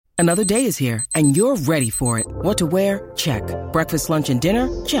Another day is here, and you're ready for it. What to wear? Check. Breakfast, lunch, and dinner?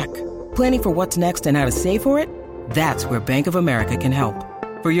 Check. Planning for what's next and how to save for it? That's where Bank of America can help.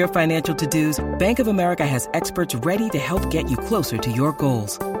 For your financial to-dos, Bank of America has experts ready to help get you closer to your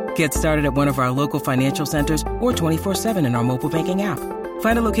goals. Get started at one of our local financial centers or 24/7 in our mobile banking app.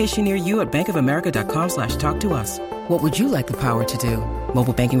 Find a location near you at bankofamerica.com/talktous. What would you like the power to do?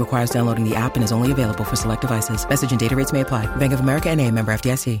 Mobile banking requires downloading the app and is only available for select devices. Message and data rates may apply. Bank of America N.A., member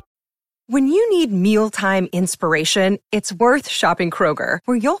FDIC. When you need mealtime inspiration, it's worth shopping Kroger,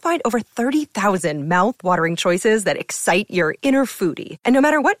 where you'll find over 30,000 mouth-watering choices that excite your inner foodie. And no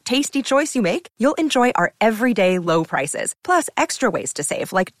matter what tasty choice you make, you'll enjoy our everyday low prices, plus extra ways to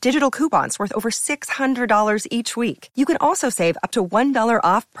save, like digital coupons worth over $600 each week. You can also save up to $1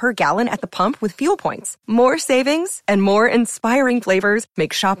 off per gallon at the pump with fuel points. More savings and more inspiring flavors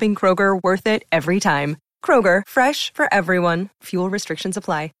make shopping Kroger worth it every time. Kroger, fresh for everyone. Fuel restrictions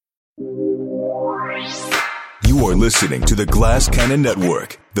apply. You are listening to the Glass Cannon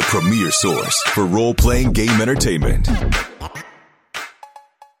Network, the premier source for role-playing game entertainment.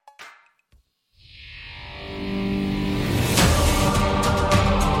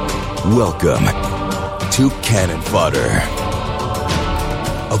 Welcome to Cannon Fodder,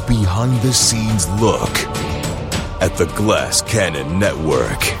 a behind-the-scenes look at the Glass Cannon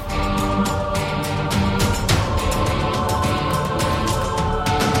Network.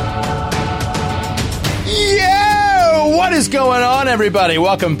 What is going on, everybody?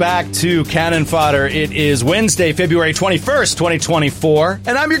 Welcome back to Cannon Fodder. It is Wednesday, February 21st, 2024,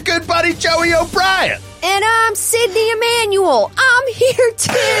 and I'm your good buddy, Joey O'Brien. And I'm Sydney Emanuel. I'm here,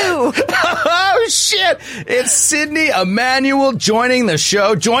 too. Oh, shit. It's Sydney Emanuel joining the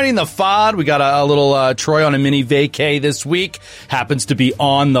show, joining the FOD. We got a little Troy on a mini vacay this week. Happens to be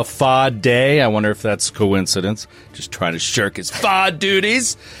on the FOD day. I wonder if that's coincidence. Just trying to shirk his FOD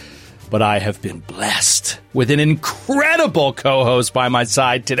duties. But I have been blessed with an incredible co-host by my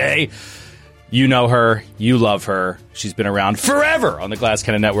side today. You know her. You love her. She's been around forever on the Glass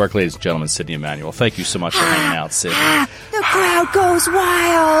Cannon Network. Ladies and gentlemen, Sydney Emanuel. Thank you so much for hanging out, Sydney. The crowd goes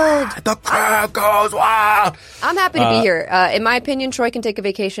wild. The crowd goes wild. I'm happy to be here. In my opinion, Troy can take a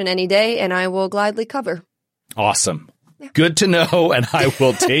vacation any day, and I will gladly cover. Awesome. Good to know, and I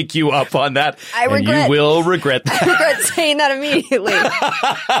will take you up on that. You will regret that. I regret saying that immediately.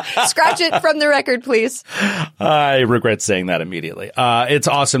 Scratch it from the record, please. I regret saying that immediately. It's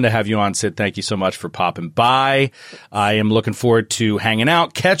awesome to have you on, Sid. Thank you so much for popping by. I am looking forward to hanging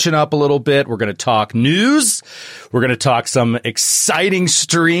out, catching up a little bit. We're going to talk news. We're going to talk some exciting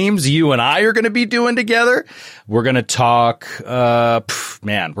streams you and I are going to be doing together. We're going to talk, we're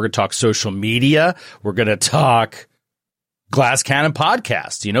going to talk social media. We're going to talk Glass Cannon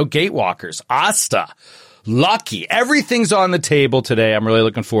podcast, Gatewalkers, Asta, Lucky. Everything's on the table today. I'm really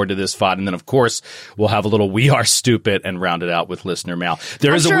looking forward to this FOD. And then, of course, we'll have a little We Are Stupid and round it out with listener mail.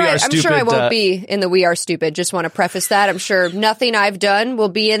 I'm sure I won't be in the We Are Stupid. Just want to preface that. I'm sure nothing I've done will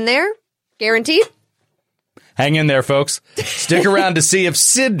be in there. Guaranteed. Hang in there, folks. Stick around to see if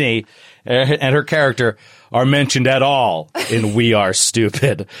Sydney and her character are mentioned at all in We Are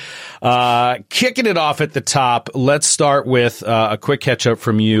Stupid. Kicking it off at the top, let's start with a quick catch-up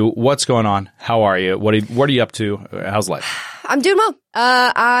from you. What's going on? How are you? What are you up to? How's life? I'm doing well.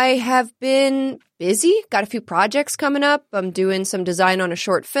 I have been busy. Got a few projects coming up. I'm doing some design on a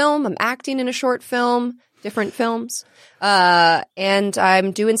short film. I'm acting in a short film, different films. And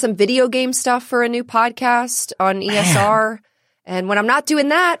I'm doing some video game stuff for a new podcast on ESR. And when I'm not doing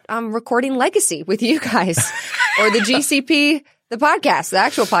that, I'm recording Legacy with you guys or the GCP, the podcast, the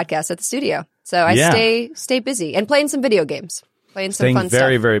actual podcast at the studio. So I stay busy and playing some video games, playing some fun stuff.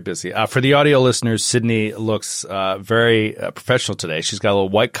 Very, very busy. For the audio listeners, Sydney looks very professional today. She's got a little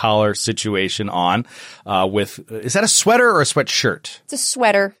white collar situation on is that a sweater or a sweatshirt? It's a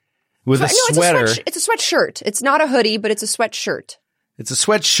sweater. With a sweater. It's a sweatshirt. It's not a hoodie, but it's a sweatshirt. It's a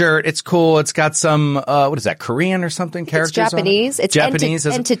sweatshirt. It's cool. It's got some, what is that, Korean or something characters It's Japanese. on it? It's Japanese.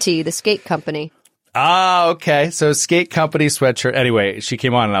 Entity, the skate company. Ah, okay. So skate company sweatshirt. Anyway, she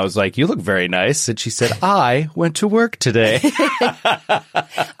came on and I was like, you look very nice. And she said, I went to work today.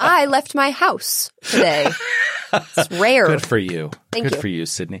 I left my house today. It's rare. Good for you. Thank you. Good for you,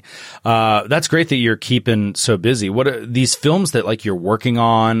 Sydney. That's great that you're keeping so busy. What are these films that you're working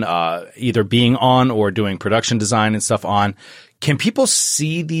on, either being on or doing production design and stuff on? Can people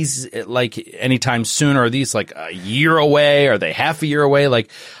see these anytime soon? Or are these a year away? Are they half a year away?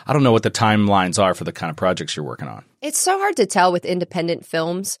 I don't know what the timelines are for the kind of projects you're working on. It's so hard to tell with independent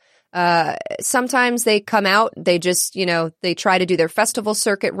films. Sometimes they come out, they just, they try to do their festival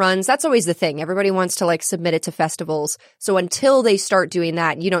circuit runs. That's always the thing. Everybody wants to like submit it to festivals. So until they start doing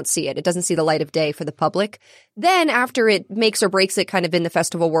that, you don't see it. It doesn't see the light of day for the public. Then after it makes or breaks it kind of in the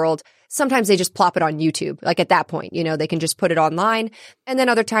festival world, sometimes they just plop it on YouTube. Like at that point, they can just put it online. And then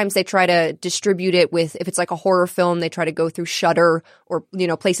other times they try to distribute it with, if it's like a horror film, they try to go through Shudder or,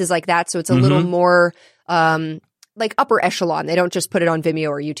 places like that. So it's a little more, like upper echelon. They don't just put it on Vimeo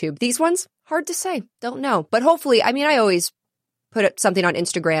or YouTube. These ones, hard to say. Don't know. But hopefully, I always put something on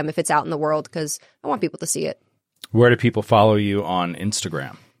Instagram if it's out in the world because I want people to see it. Where do people follow you on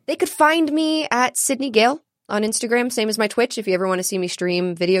Instagram? They could find me at Sydney Gale on Instagram, same as my Twitch. If you ever want to see me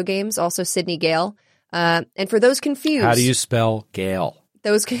stream video games, also Sydney Gale. And for those confused. How do you spell Gale?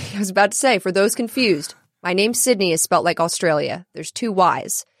 I was about to say, for those confused, my name Sydney is spelled like Australia. There's 2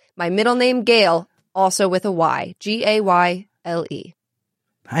 Y's. My middle name Gale, also with a Y. Gayle.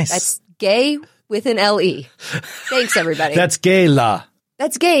 Nice. That's gay with an L-E. Thanks, everybody. That's Gayla.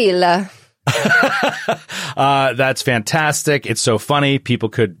 That's Gayla. That's fantastic. It's so funny. People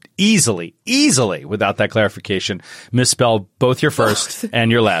could easily, without that clarification, misspell both your first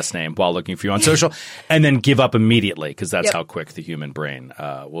and your last name while looking for you on social, and then give up immediately because that's how quick the human brain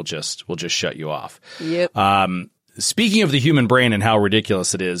will just shut you off. Yep. Speaking of the human brain and how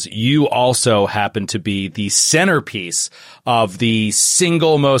ridiculous it is, you also happen to be the centerpiece of the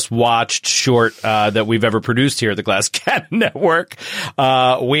single most watched short that we've ever produced here at the Glass Cannon Network.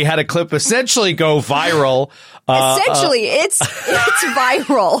 We had a clip essentially go viral. Essentially, it's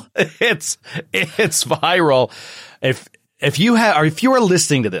viral. It's viral. If you are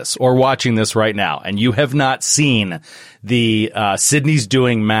listening to this or watching this right now and you have not seen the Sydney's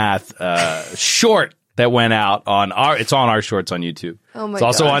Doing Math short that went out it's on our shorts on YouTube. Oh my It's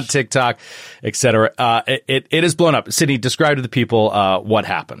also gosh. on TikTok, etc. It is blown up. Sydney, describe to the people what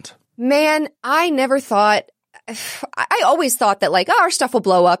happened. Man, I always thought that like, our stuff will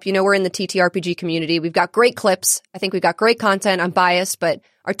blow up. We're in the TTRPG community. We've got great clips. I think we've got great content. I'm biased, but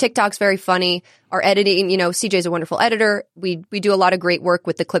our TikTok's very funny. Our editing, CJ's a wonderful editor. We do a lot of great work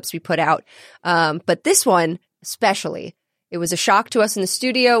with the clips we put out. But this one, especially, it was a shock to us in the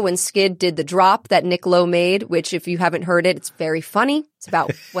studio when Skid did the drop that Nick Lowe made, which if you haven't heard it, it's very funny. It's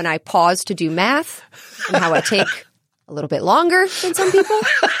about when I pause to do math and how I take a little bit longer than some people.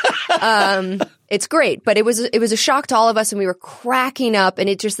 It's great, but it was a shock to all of us and we were cracking up and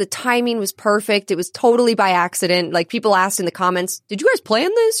the timing was perfect. It was totally by accident. Like people asked in the comments, did you guys plan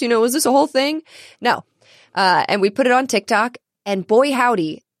this? Was this a whole thing? No. And we put it on TikTok and boy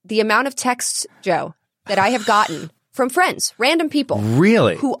howdy, the amount of texts, Joe, that I have gotten from friends, random people.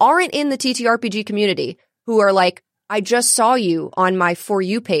 Really? Who aren't in the TTRPG community, who are like, I just saw you on my For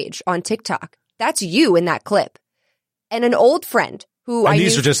You page on TikTok. That's you in that clip. And an old friend who and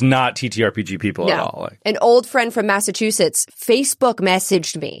these are just not TTRPG people at all. An old friend from Massachusetts Facebook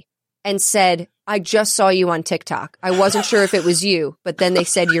messaged me and said, I just saw you on TikTok. I wasn't sure if it was you, but then they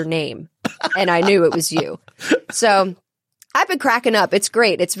said your name and I knew it was you. So I've been cracking up. It's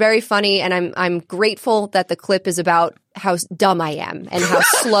great. It's very funny. And I'm grateful that the clip is about how dumb I am and how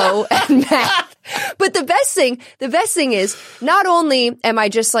slow at math. But the best thing is not only am I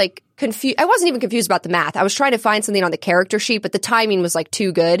just like confused. I wasn't even confused about the math. I was trying to find something on the character sheet, but the timing was like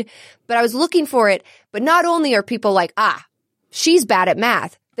too good. But I was looking for it. But not only are people like, she's bad at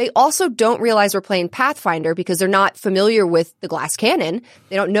math. They also don't realize we're playing Pathfinder because they're not familiar with the Glass Cannon.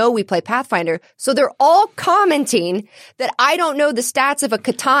 They don't know we play Pathfinder. So they're all commenting that I don't know the stats of a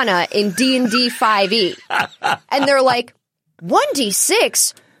katana in D&D 5e. And they're like,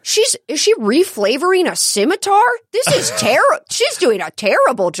 1d6? Is she reflavoring a scimitar? This is terrible. She's doing a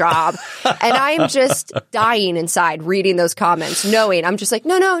terrible job. And I'm just dying inside reading those comments, knowing I'm just like,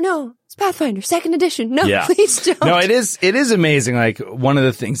 no. It's Pathfinder, 2nd edition. No, please don't. No, it is amazing. Like one of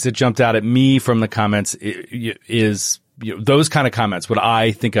the things that jumped out at me from the comments is those kind of comments. What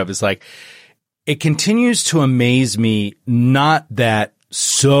I think of is like, it continues to amaze me, not that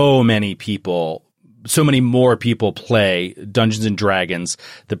so many more people play Dungeons and Dragons,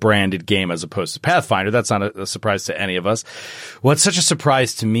 the branded game, as opposed to Pathfinder. That's not a surprise to any of us. What's such a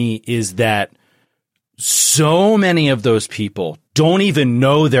surprise to me is that so many of those people don't even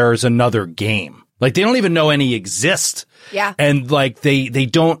know there's another game. Like they don't even know any exist. Yeah. And like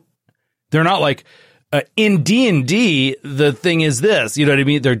they're not like, in D&D, the thing is this, you know what I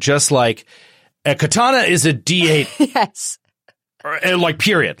mean? They're just like, a katana is a D8. Yes. Like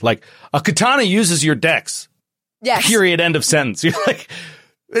period. Like a katana uses your dex. Yes. Period. End of sentence. You're like,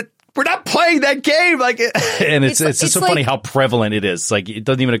 we're not playing that game. Like, and it's just so funny how prevalent it is. Like, it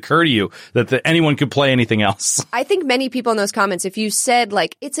doesn't even occur to you that anyone could play anything else. I think many people in those comments, if you said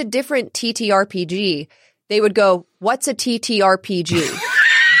like, it's a different TTRPG, they would go, what's a TTRPG?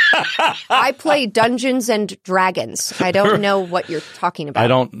 I play Dungeons and Dragons. I don't know what you're talking about. I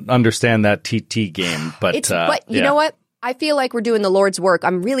don't understand that TT game, but you know what? I feel like we're doing the Lord's work.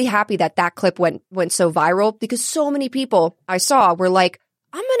 I'm really happy that clip went so viral because so many people I saw were like,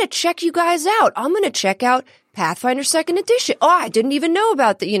 I'm going to check you guys out. I'm going to check out Pathfinder 2nd Edition. Oh, I didn't even know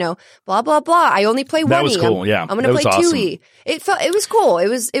about the, blah, blah, blah. I only play 1E. That was cool, yeah. I'm going to play 2E. Awesome. It was cool. It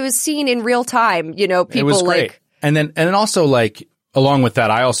was seen in real time, people it was great. And then also like, along with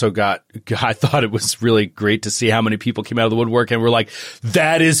that, I thought it was really great to see how many people came out of the woodwork and were like,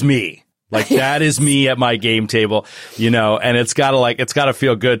 that is me. Like, that is me at my game table, and it's gotta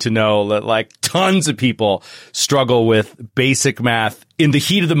feel good to know that like tons of people struggle with basic math in the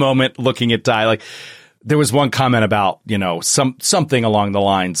heat of the moment looking at die. Like, there was one comment about, something along the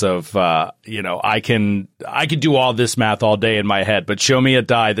lines of, I can do all this math all day in my head, but show me a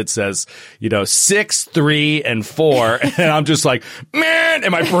die that says, 6, 3, and 4. And I'm just like, man,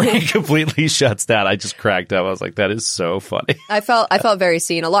 and my brain completely shuts down. I just cracked up. I was like, that is so funny. I felt very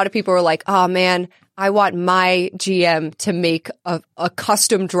seen. A lot of people were like, oh man, I want my GM to make a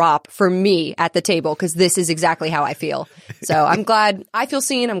custom drop for me at the table because this is exactly how I feel. So I'm glad I feel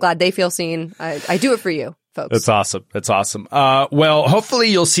seen. I'm glad they feel seen. I do it for you, folks. That's awesome. That's awesome. Well, hopefully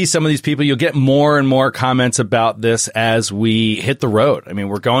you'll see some of these people. You'll get more and more comments about this as we hit the road. I mean,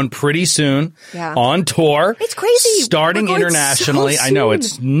 we're going pretty soon on tour. It's crazy. Starting internationally. So I know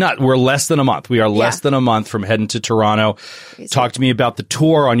it's not. We're less than a month. We are less than a month from heading to Toronto. Crazy. Talk to me about the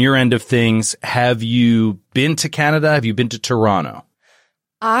tour on your end of things. Have you been to Canada? Have you been to Toronto?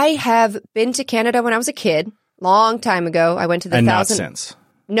 I have been to Canada when I was a kid, long time ago. I went to the and not since.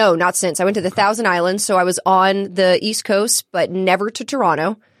 No, not since. I went to the Thousand Islands, so I was on the East Coast, but never to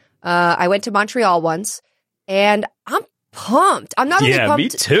Toronto. I went to Montreal once, and I'm pumped. I'm not only pumped. Yeah, me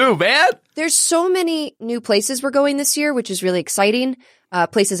too, man. There's so many new places we're going this year, which is really exciting.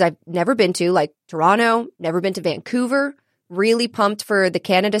 Places I've never been to, like Toronto, never been to Vancouver. Really pumped for the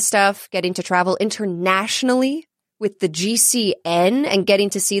Canada stuff, getting to travel internationally with the GCN and getting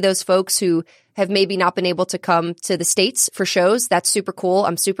to see those folks who have maybe not been able to come to the States for shows. That's super cool.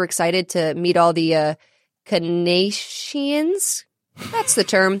 I'm super excited to meet all the Canadians. That's the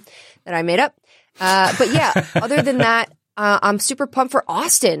term that I made up. But yeah, other than that, I'm super pumped for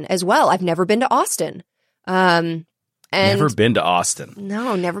Austin as well. I've never been to Austin. Never been to Austin.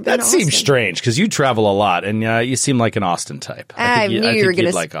 No, never been to Austin. That seems Austin. strange because you travel a lot and you seem like an Austin type. I think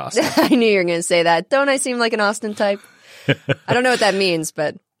you'd like Austin. I knew you were going to say that. Don't I seem like an Austin type? I don't know what that means,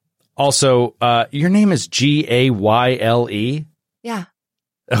 but. Also, your name is Gayle? Yeah.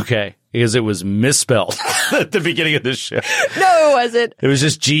 Okay. Because it was misspelled at the beginning of this show. No, it wasn't. It was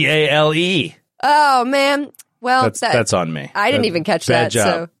just Gale. Oh, man. Well, that's on me. I didn't even catch that. Job.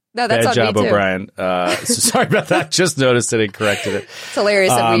 So. No, that's Bad on job, me too. O'Brien. So sorry about that. Just noticed it and corrected it. It's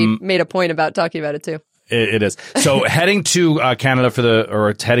hilarious that we made a point about talking about it too. It is. So heading to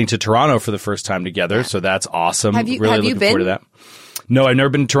Canada heading to Toronto for the first time together. So that's awesome. Have you looking been? forward to that. No, I've never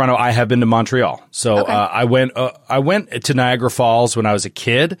been to Toronto. I have been to Montreal. So okay. I went to Niagara Falls when I was a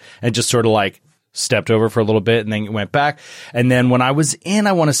kid and just sort of like stepped over for a little bit and then went back. And then when I was in,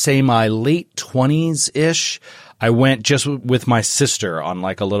 I want to say my late 20s-ish, I went just with my sister on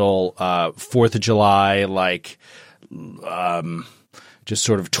like a little 4th of July, like just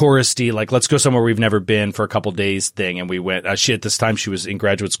sort of touristy, like let's go somewhere we've never been for a couple days thing. And we went, at this time she was in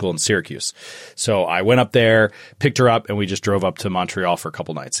graduate school in Syracuse. So I went up there, picked her up, and we just drove up to Montreal for a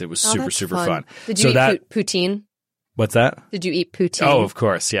couple nights. It was super fun. Did you eat poutine? What's that? Did you eat poutine? Oh, of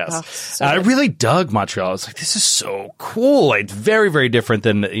course, yes. Oh, so I really dug Montreal. I was like, this is so cool. Like, it's very, very different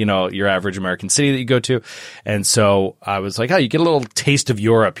than, your average American city that you go to. And so I was like, oh, you get a little taste of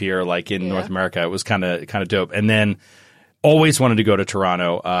Europe here, like in North America. It was kind of dope. And then always wanted to go to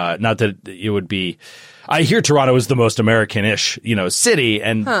Toronto. Not that it would be, I hear Toronto is the most American-ish, city.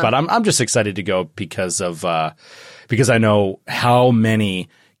 But I'm just excited to go because I know how many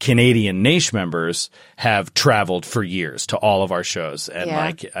Canadian Nation members have traveled for years to all of our shows.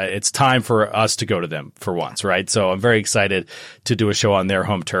 And it's time for us to go to them for once, right? So I'm very excited to do a show on their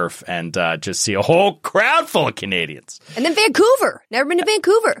home turf and just see a whole crowd full of Canadians. And then Vancouver. Never been to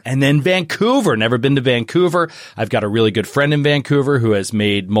Vancouver. And then Vancouver. Never been to Vancouver. I've got a really good friend in Vancouver who has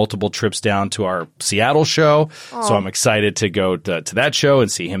made multiple trips down to our Seattle show. So I'm excited to go to that show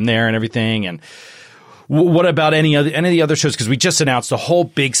and see him there and everything. And What about any of the other shows? Because we just announced a whole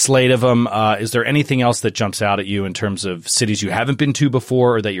big slate of them. Is there anything else that jumps out at you in terms of cities you haven't been to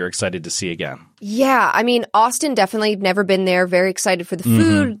before or that you're excited to see again? Yeah, I mean, Austin, definitely never been there. Very excited for the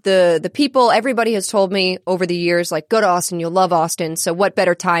food, the people. Everybody has told me over the years, like, go to Austin, you'll love Austin. So what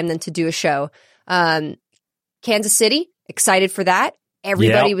better time than to do a show? Kansas City, excited for that.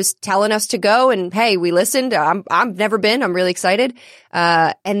 Everybody was telling us to go, and hey, we listened. I've never been. I'm really excited.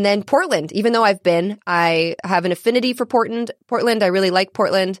 And then Portland, even though I've been, I have an affinity for Portland. I really like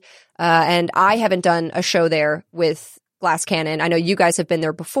Portland. And I haven't done a show there with Glass Cannon. I know you guys have been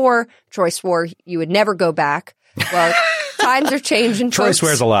there before. Troy swore you would never go back. Well, times are changing. Troy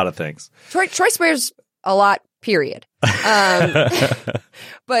swears a lot of things. Troy swears a lot, period.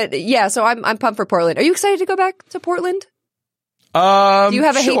 But yeah, so I'm pumped for Portland. Are you excited to go back to Portland? Do you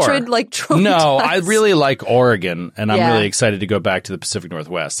have a hatred like Troy No, does? I really like Oregon, and I'm really excited to go back to the Pacific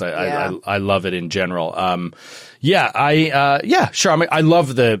Northwest. I love it in general. Sure. I mean, I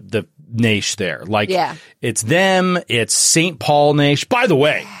love the niche there. Like, it's them, it's St. Paul niche. By the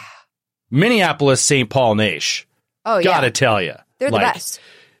way, Minneapolis, St. Paul niche. Oh, yeah. Gotta tell you. They're the best.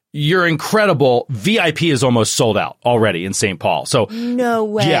 You're incredible. VIP is almost sold out already in St. Paul. So no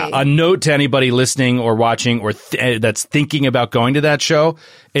way. Yeah, a note to anybody listening or watching or that's thinking about going to that show.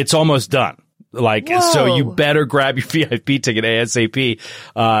 It's almost done. Like, so you better grab your VIP ticket ASAP.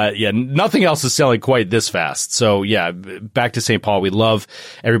 Nothing else is selling quite this fast. So yeah, back to St. Paul. We love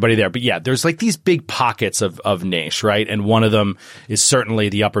everybody there. But yeah, there's like these big pockets of niche, right? And one of them is certainly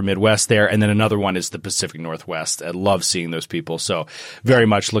the upper Midwest there. And then another one is the Pacific Northwest. I love seeing those people. So very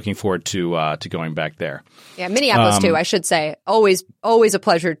much looking forward to going back there. Yeah, Minneapolis too, I should say. Always a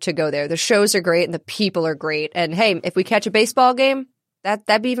pleasure to go there. The shows are great and the people are great. And hey, if we catch a baseball game,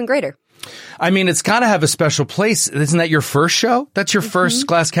 that'd be even greater. I mean, it's got to have a special place. Isn't that your first show? That's your first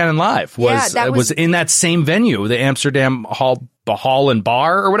Glass Cannon Live. Was in that same venue, the Amsterdam Hall and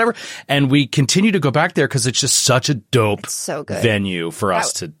Bar or whatever. And we continue to go back there because it's just such a dope venue for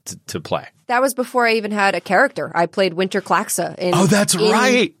us to play. That was before I even had a character. I played Winter Klaxa. That's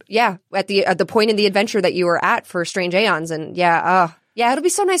right. Yeah, at the point in the adventure that you were at for Strange Aeons. And it'll be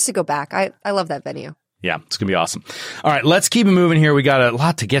so nice to go back. I love that venue. Yeah, it's going to be awesome. All right, let's keep it moving here. We got a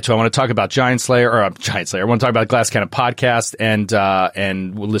lot to get to. I want to talk about Giant Slayer. I want to talk about Glass Cannon podcast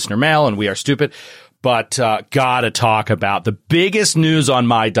and listener mail and We Are Stupid. But gotta talk about the biggest news on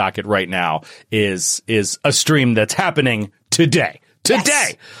my docket right now is a stream that's happening today.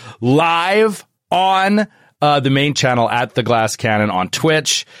 Today, live on the main channel at the Glass Cannon on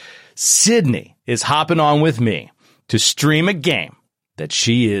Twitch. Sydney is hopping on with me to stream a game that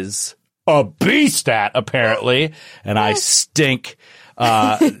she is a beast at, apparently, and I stink.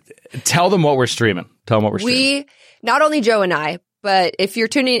 Tell them what we're streaming. Not only Joe and I, but if you're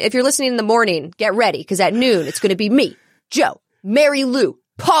listening in the morning, get ready, because at noon it's going to be me, Joe, Mary Lou,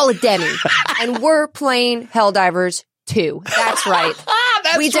 Paula Demi, and we're playing Helldivers 2. That's right.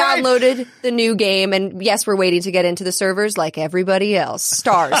 We downloaded the new game, and yes, we're waiting to get into the servers like everybody else.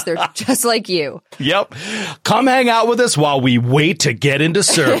 Stars, they're just like you. Yep. Come hang out with us while we wait to get into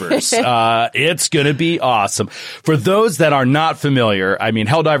servers. It's going to be awesome. For those that are not familiar, I mean,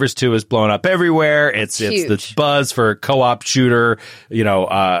 Helldivers 2 is blown up everywhere. It's the buzz for co-op shooter,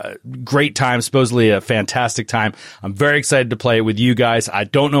 great time, supposedly a fantastic time. I'm very excited to play it with you guys. I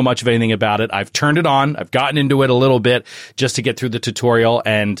don't know much of anything about it. I've turned it on. I've gotten into it a little bit just to get through the tutorial.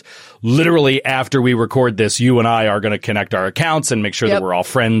 And literally after we record this, you and I are going to connect our accounts and make sure that we're all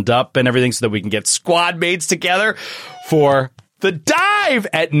friended up and everything so that we can get squad mates together for the dive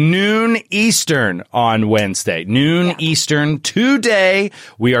at noon Eastern on Wednesday. Eastern today.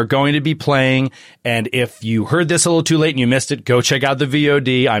 We are going to be playing. And if you heard this a little too late and you missed it, go check out the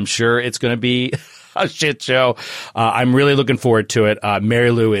VOD. I'm sure it's going to be a shit show. I'm really looking forward to it.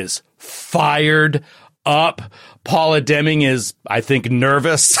 Mary Lou is fired up. Paula Deming is, I think,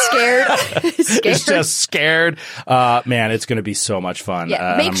 nervous. Scared. It's just scared. Man, it's going to be so much fun.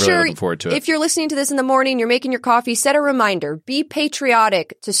 Yeah. Make I'm sure, really looking forward to it. If you're listening to this in the morning, you're making your coffee, set a reminder. Be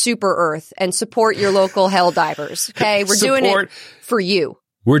patriotic to Super Earth and support your local Helldivers. Okay? We're doing it for you.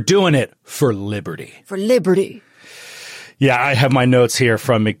 We're doing it for liberty. For liberty. Yeah, I have my notes here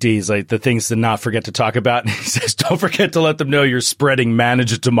from McDee's, like the things to not forget to talk about. And he says, don't forget to let them know you're spreading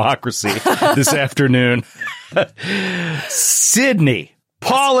managed democracy this afternoon. Sydney,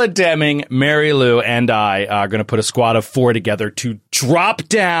 Paula Deming, Mary Lou, and I are going to put a squad of 4 together to drop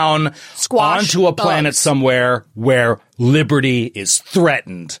down onto a planet somewhere where liberty is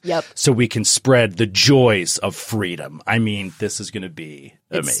threatened. Yep. So we can spread the joys of freedom. I mean, this is going to be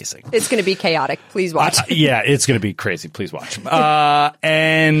amazing. It's going to be chaotic. Please watch. Yeah, it's going to be crazy. Please watch.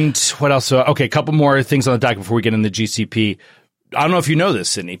 And what else? Okay, a couple more things on the docket before we get into the GCP. I don't know if you know this,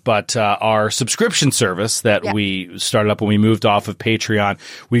 Sydney, but our subscription service that we started up when we moved off of Patreon,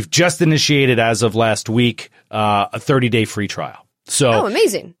 we've just initiated as of last week a 30-day free trial. So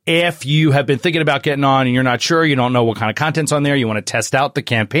amazing. If you have been thinking about getting on and you're not sure, you don't know what kind of content's on there, you want to test out the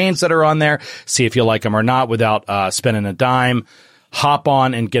campaigns that are on there, see if you like them or not without spending a dime, hop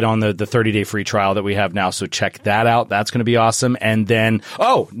on and get on the 30-day free trial that we have now. So check that out. That's going to be awesome. And then,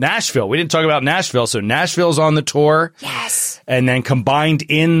 Nashville. We didn't talk about Nashville. So Nashville's on the tour. Yes. And then combined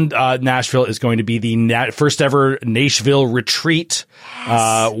in Nashville is going to be the first ever Nashville retreat,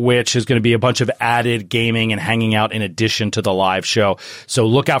 which is going to be a bunch of added gaming and hanging out in addition to the live show. So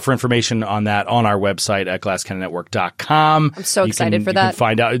look out for information on that on our website at glasscannonnetwork.com. I'm so excited for that. You can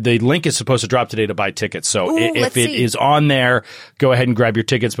find out. The link is supposed to drop today to buy tickets. So if it is on there, go ahead and grab your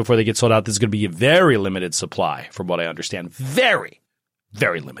tickets before they get sold out. This is going to be a very limited supply, from what I understand. Very,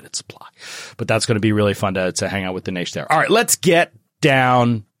 very limited supply. But that's going to be really fun to hang out with the Nash there. All right, let's get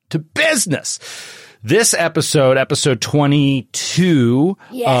down to business. This episode 22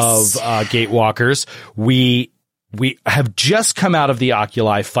 of Gatewalkers, we have just come out of the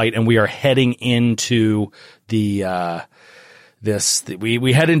Oculi fight, and we are heading into the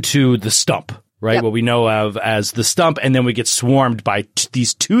we head into the stump. Right, yep. What we know of as the stump, and then we get swarmed by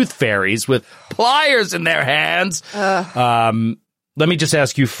these tooth fairies with pliers in their hands. Let me just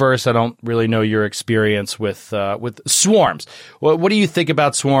ask you first. I don't really know your experience with swarms. What do you think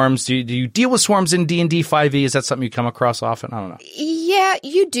about swarms? Do you deal with swarms in D&D 5e? Is that something you come across often? I don't know. Yeah,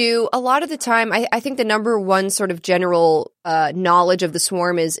 you do. A lot of the time, I think the number one sort of general knowledge of the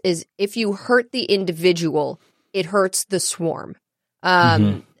swarm is if you hurt the individual, it hurts the swarm.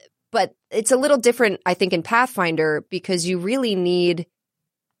 But it's a little different, I think, in Pathfinder because you really need,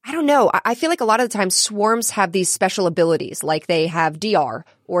 I don't know, I feel like a lot of the time swarms have these special abilities, like they have DR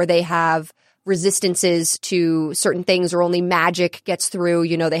or they have resistances to certain things or only magic gets through,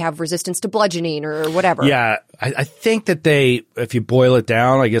 they have resistance to bludgeoning or whatever. Yeah, I think that they, if you boil it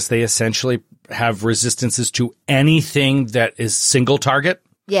down, I guess they essentially have resistances to anything that is single target.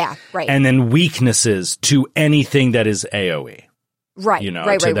 Yeah, right. And then weaknesses to anything that is AoE. Right,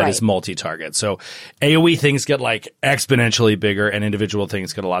 that is multi-target. So AoE things get like exponentially bigger and individual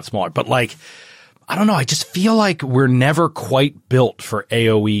things get a lot smaller. But like, I don't know, I just feel like we're never quite built for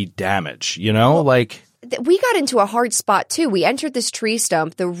AoE damage, like. We got into a hard spot too. We entered this tree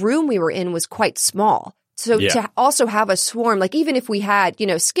stump. The room we were in was quite small. So to also have a swarm, like even if we had,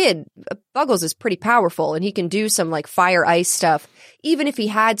 Skid, Buggles is pretty powerful and he can do some like fire ice stuff. Even if he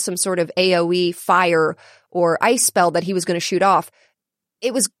had some sort of AoE fire or ice spell that he was going to shoot off,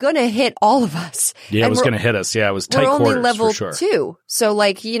 it was going to hit all of us. Yeah, it was going to hit us. Yeah, it was tight quarters. We're only level for sure. 2. So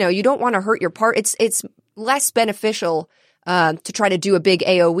like, you don't want to hurt your part. It's less beneficial to try to do a big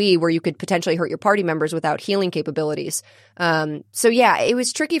AoE where you could potentially hurt your party members without healing capabilities. So yeah, it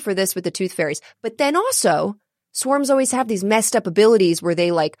was tricky for this with the tooth fairies. But then also, swarms always have these messed up abilities where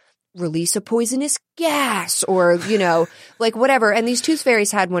they like release a poisonous gas or, like whatever. And these tooth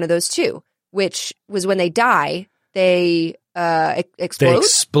fairies had one of those too, which was when they die, they explode? They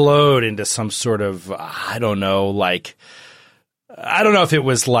explode into some sort of, I don't know if it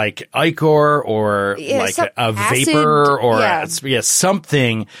was like ichor or like a acid, vapor or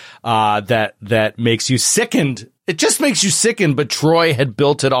something that makes you sickened. It just makes you sickened, but Troy had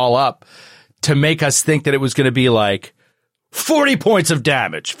built it all up to make us think that it was going to be like 40 points of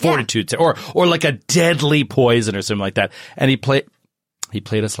damage, 42 or like a deadly poison or something like that. And he played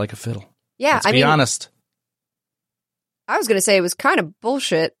us like a fiddle. Yeah, Let's be honest. I was going to say it was kind of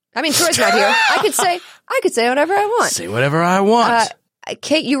bullshit. I mean, Troy's not here. I could say whatever I want. Say whatever I want.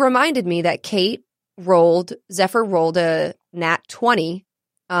 Kate, you reminded me that Zephyr rolled a nat 20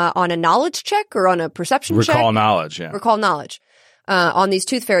 on a knowledge check or on a perception check. Recall knowledge, yeah. Recall knowledge on these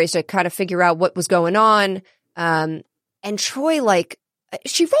tooth fairies to kind of figure out what was going on. And Troy,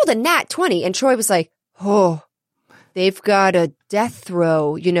 she rolled a nat 20 and Troy was like, oh, they've got a death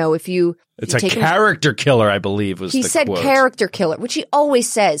throw, if you... It's a character killer, I believe, was the quote. He said character killer, which he always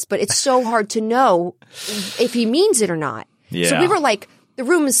says, but it's so hard to know if he means it or not. Yeah. So we were like, the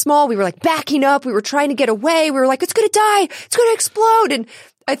room is small. We were like backing up. We were trying to get away. We were like, it's going to die. It's going to explode. And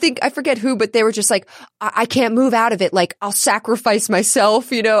I forget who, but they were just like, I can't move out of it. Like, I'll sacrifice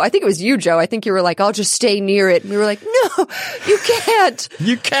myself, you know. I think it was you, Joe. I think you were like, I'll just stay near it. And we were like, no, you can't.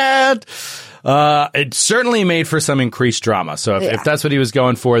 You can't. It certainly made for some increased drama. So if that's what he was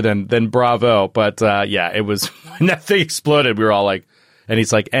going for, then bravo. But yeah, it was when that thing exploded, we were all like, and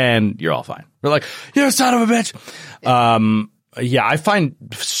he's like, and you're all fine. We're like, you're a son of a bitch. Yeah, I find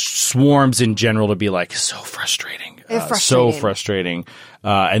swarms in general to be like so frustrating. So frustrating.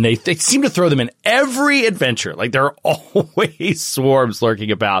 And they seem to throw them in every adventure. Like there are always swarms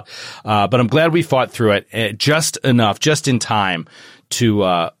lurking about. But I'm glad we fought through it just enough, just in time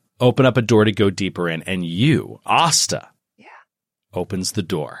to open up a door to go deeper in. And you, Asta, opens the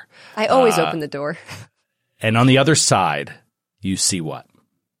door. I always open the door. And on the other side, you see what?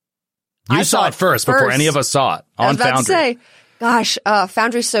 You saw it first before any of us saw it on Foundry. I was about to say, gosh,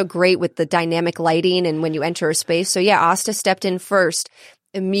 Foundry's so great with the dynamic lighting and when you enter a space. So yeah, Asta stepped in first.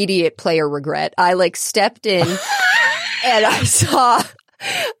 Immediate player regret. I like stepped in and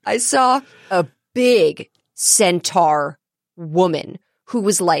I saw a big centaur woman who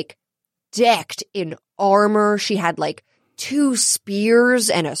was like decked in armor. She had like 2 spears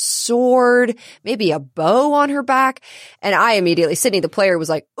and a sword, maybe a bow on her back. And I immediately, Sydney, the player, was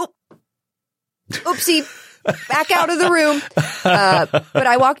like, oopsie, back out of the room. But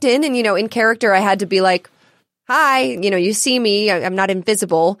I walked in and, you know, in character, I had to be like, hi, you know, you see me. I'm not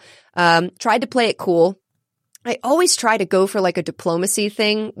invisible. Tried to play it cool. I always try to go for like a diplomacy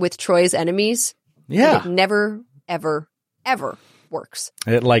thing with Troy's enemies. Yeah. It never, ever, ever works.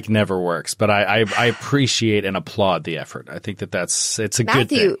 It like never works, but I appreciate and applaud the effort. I think it's a good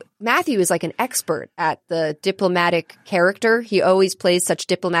thing. Matthew is like an expert at the diplomatic character. He always plays such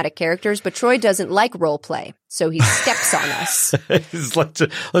diplomatic characters, but Troy doesn't like role play, so he steps on us.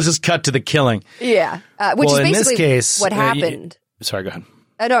 Let's just cut to the killing. Yeah, which is basically in this case, what happened. Sorry, go ahead.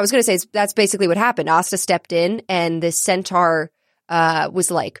 No, I was going to say that's basically what happened. Asta stepped in, and this centaur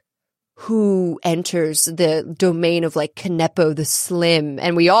was like, who enters the domain of like Kanepo the Slim?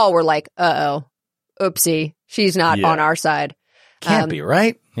 And we all were like, oopsie, she's not on our side. Can't be,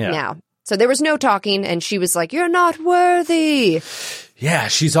 right? Yeah. Now, so there was no talking, and she was like, you're not worthy. Yeah,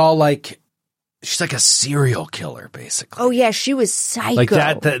 she's all like, she's like a serial killer, basically. Oh, yeah, she was psycho.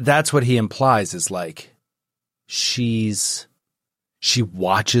 Like that's what he implies is like, she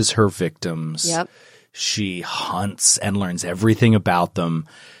watches her victims. Yep. She hunts and learns everything about them,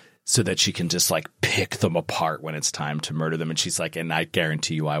 so that she can just like pick them apart when it's time to murder them. And she's like, and I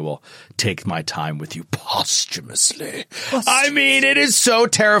guarantee you I will take my time with you posthumously. I mean, it is so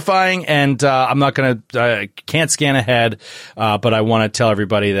terrifying. And I'm not going to can't scan ahead, but I want to tell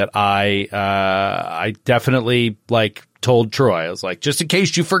everybody that I definitely like told Troy, I was like, just in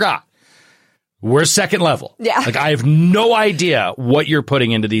case you forgot, we're second level. Yeah. Like I have no idea what you're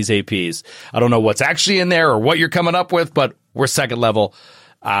putting into these APs. I don't know what's actually in there or what you're coming up with, but we're second level.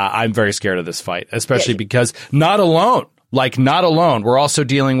 I'm very scared of this fight, especially because not alone. We're also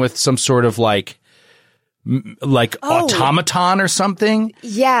dealing with some sort of like automaton or something.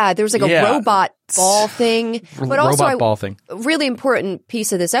 Yeah, there was like a robot ball thing. But also ball thing. A really important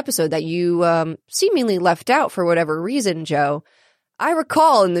piece of this episode that you seemingly left out for whatever reason, Joe. I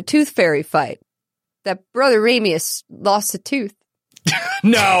recall in the Tooth Fairy fight that Brother Ramius lost a tooth.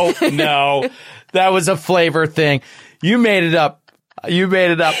 No. That was a flavor thing. You made it up.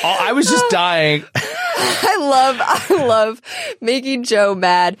 I was just dying. I love making Joe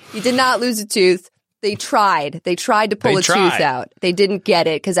mad. He did not lose a tooth. They tried to pull a tooth out. They didn't get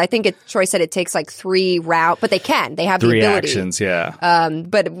it because I think Troy said it takes like 3 rounds, but they can. They have the ability. 3 actions, yeah.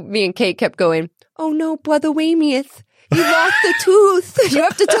 But me and Kate kept going, oh no, Brother Wamieth, you lost the tooth. You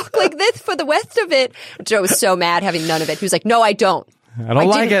have to talk like this for the rest of it. Joe was so mad having none of it. He was like, no, I don't. I don't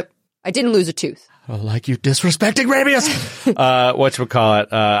like it. I didn't lose a tooth. I like you disrespecting Rabius.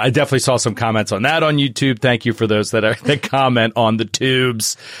 Whatchamacallit? I definitely saw some comments on that on YouTube. Thank you for those that comment on the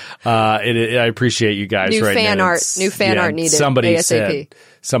tubes. I appreciate you guys. New fan art needed. Somebody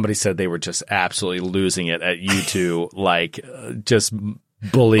ASAP. said they were just absolutely losing it at YouTube, like just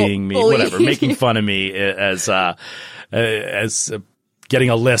bullying me, whatever, making fun of me as getting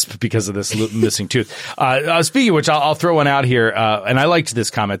a lisp because of this missing tooth. Speaking of which, I'll throw one out here. And I liked this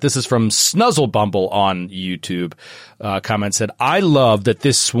comment. This is from Snuzzlebumble on YouTube. Comment said, I love that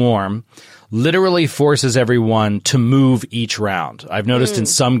this swarm literally forces everyone to move each round. I've noticed in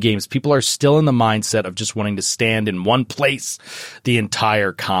some games, people are still in the mindset of just wanting to stand in one place the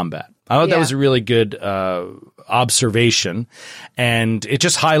entire combat. I thought that was a really good observation, and it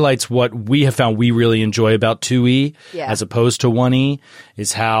just highlights what we have found we really enjoy about 2E as opposed to 1E,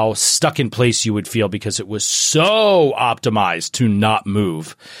 is how stuck in place you would feel because it was so optimized to not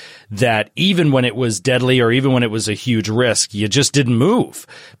move that even when it was deadly or even when it was a huge risk, you just didn't move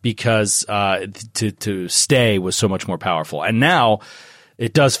because to stay was so much more powerful. And now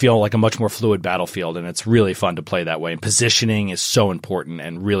it does feel like a much more fluid battlefield, and it's really fun to play that way. And positioning is so important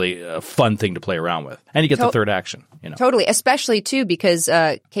and really a fun thing to play around with. And you get the third action. Totally, especially too because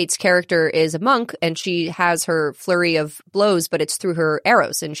Kate's character is a monk and she has her flurry of blows, but it's through her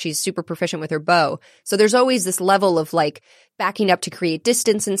arrows, and she's super proficient with her bow. So there's always this level of like backing up to create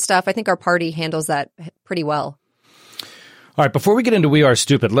distance and stuff. I think our party handles that pretty well. All right, before we get into We Are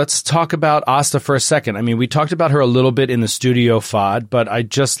Stupid, let's talk about Asta for a second. I mean, we talked about her a little bit in the studio, Fod, but I'd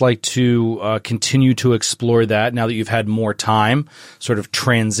just like to continue to explore that now that you've had more time, sort of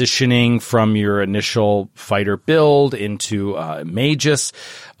transitioning from your initial fighter build into Magus.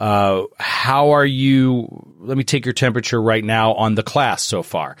 How are you? Let me take your temperature right now on the class so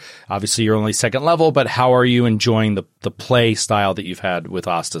far. Obviously, you're only second level, but how are you enjoying the play style that you've had with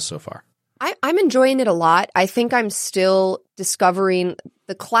Asta so far? I'm enjoying it a lot. I think I'm still discovering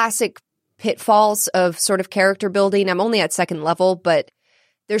the classic pitfalls of sort of character building. I'm only at second level, but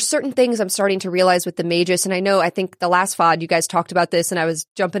there's certain things I'm starting to realize with the Magus. And I think the last VOD, you guys talked about this and I was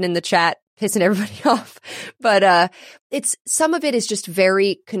jumping in the chat, pissing everybody off. But some of it is just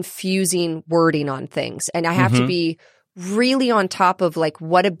very confusing wording on things. And I have to be really on top of like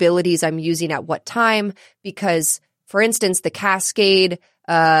what abilities I'm using at what time. Because, for instance, the Cascade,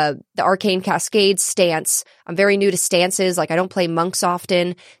 the Arcane Cascade stance. I'm very new to stances. Like I don't play monks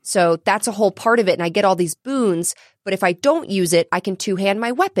often. So that's a whole part of it. And I get all these boons, but if I don't use it, I can two-hand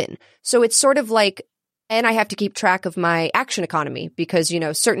my weapon. So it's sort of like, and I have to keep track of my action economy because,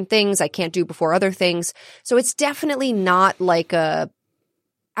 certain things I can't do before other things. So it's definitely not like I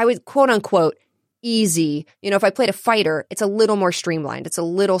would quote unquote easy. If I played a fighter, it's a little more streamlined. It's a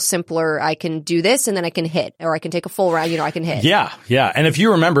little simpler. I can do this and then I can hit, or I can take a full round, I can hit. Yeah. And if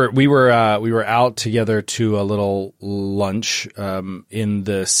you remember, we were out together to a little lunch in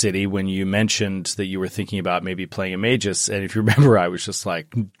the city when you mentioned that you were thinking about maybe playing a Magus. And if you remember, I was just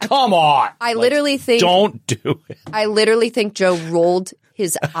like, come on. I literally think don't do it. I literally think Joe rolled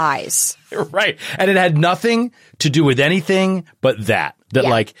his eyes. Right. And it had nothing to do with anything but that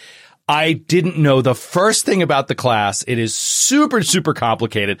like, I didn't know the first thing about the class. It is super, super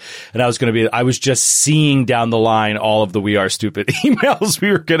complicated. And I was just seeing down the line all of the We Are Stupid emails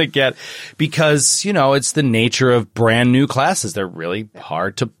we were going to get because, it's the nature of brand new classes. They're really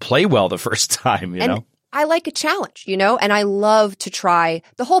hard to play well the first time, you know? I like a challenge, and I love to try.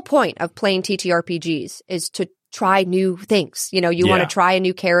 The whole point of playing TTRPGs is to try new things. You want to try a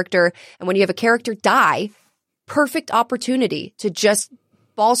new character. And when you have a character die, perfect opportunity to just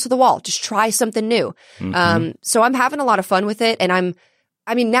balls to the wall, just try something new. So I'm having a lot of fun with it. And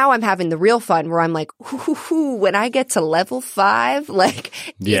now I'm having the real fun where I'm like, ooh, when I get to level 5, like,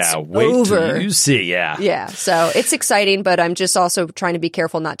 it's wait over. Till you see. Yeah. So it's exciting, but I'm just also trying to be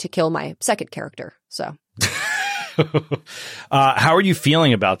careful not to kill my second character. So. How are you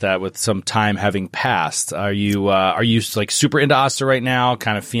feeling about that with some time having passed? Are you like super into Asta right now?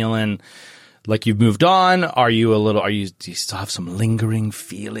 Kind of feeling like you've moved on? Do you still have some lingering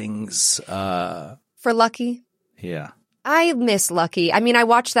feelings? For Lucky? Yeah. I miss Lucky. I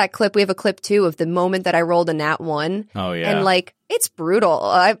watched that clip. We have a clip too of the moment that I rolled a nat 1. Oh yeah. And like, it's brutal.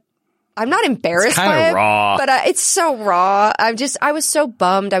 I'm not embarrassed by it, raw. But it's so raw. I was so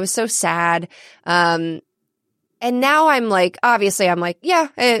bummed. I was so sad. And now I'm like, obviously I'm like,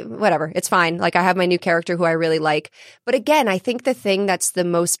 whatever. It's fine. Like I have my new character who I really like. But again, I think the thing that's the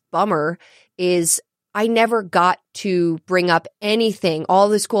most bummer is I never got to bring up anything, all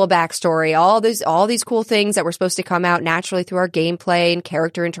this cool backstory, all these cool things that were supposed to come out naturally through our gameplay and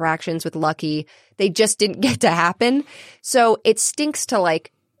character interactions with Lucky. They just didn't get to happen. So it stinks to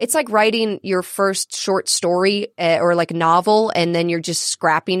like, it's like writing your first short story or like novel and then you're just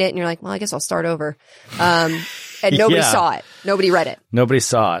scrapping it and you're like, well, I guess I'll start over. And nobody saw it. Nobody read it. Nobody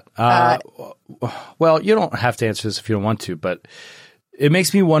saw it. Well, you don't have to answer this if you don't want to, but it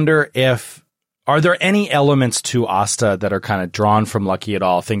makes me wonder are there any elements to Asta that are kind of drawn from Lucky at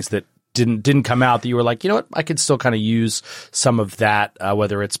all? Things that didn't come out that you were like, you know what, I could still kind of use some of that,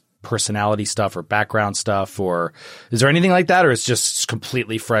 whether it's personality stuff or background stuff, or is there anything like that, or it's just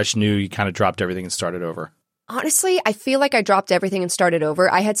completely fresh, new, you kind of dropped everything and started over? Honestly, I feel like I dropped everything and started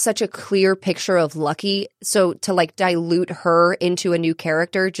over. I had such a clear picture of Lucky, so to like dilute her into a new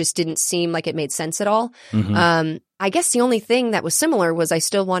character just didn't seem like it made sense at all. I guess the only thing that was similar was I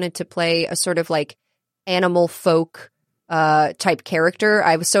still wanted to play a sort of like animal folk type character.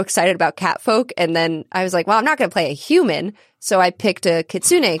 I was so excited about cat folk, and then I was like, well, I'm not going to play a human, so I picked a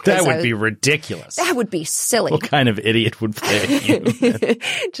kitsune. That would be ridiculous. That would be silly. What kind of idiot would play a human?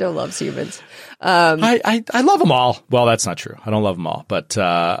 Joe loves humans. I love them all. Well, that's not true. I don't love them all, but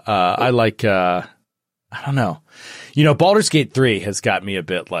I like. I don't know. You know, Baldur's Gate 3 has got me a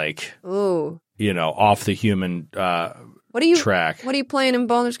bit like, ooh, you know, off the human track. What are you playing in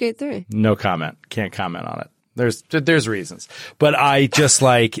Baldur's Gate 3? No comment. Can't comment on it. There's reasons. But I just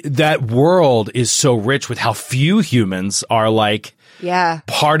like that world is so rich with how few humans are like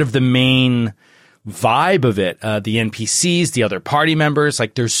part of the main vibe of it. The NPCs, the other party members,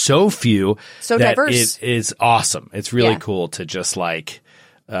 like there's so few. So that diverse. It is awesome. It's really cool to just like,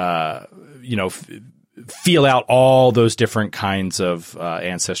 you know, feel out all those different kinds of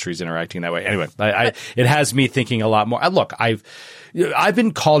ancestries interacting that way. Anyway, it has me thinking a lot more. Look, I've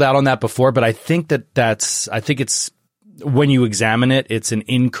been called out on that before, but I think I think it's when you examine it, it's an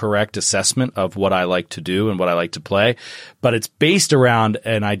incorrect assessment of what I like to do and what I like to play. But it's based around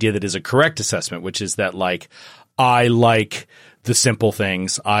an idea that is a correct assessment, which is that like I like the simple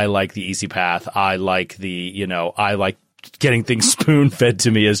things, I like the easy path, I like I like getting things spoon fed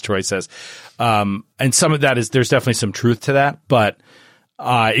to me, as Troy says. And some of that there's definitely some truth to that. But,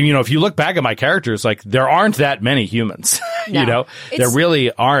 you know, if you look back at my characters, like there aren't that many humans, no, you know, there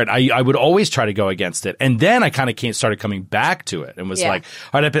really aren't. I would always try to go against it. And then I kind of started coming back to it and was like,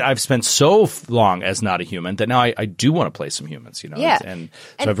 all right, I've spent so long as not a human that now I do want to play some humans, you know, and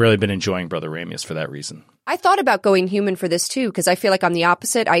so I've really been enjoying Brother Ramius for that reason. I thought about going human for this too, because I feel like I'm the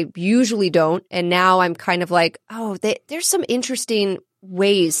opposite. I usually don't. And now I'm kind of like, oh, there's some interesting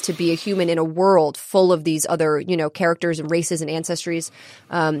ways to be a human in a world full of these other, you know, characters and races and ancestries.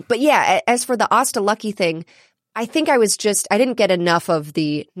 But yeah, as for the Asta Lucky thing, I think I didn't get enough of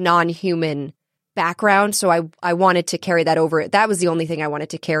the non-human background. So I wanted to carry that over. That was the only thing I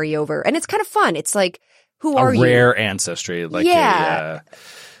wanted to carry over. And it's kind of fun. It's like, who are you? A rare ancestry. Like yeah.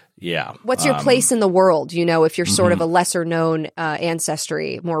 What's your place in the world, you know, if you're sort of a lesser known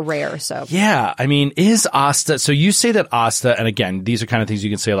ancestry, more rare, so. Yeah, I mean, is Asta, so you say that Asta, and again, these are kind of things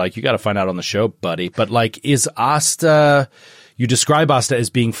you can say like, you got to find out on the show, buddy, but like, is Asta, you describe Asta as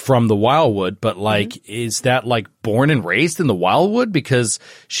being from the Wildwood, but like, is that like born and raised in the Wildwood? Because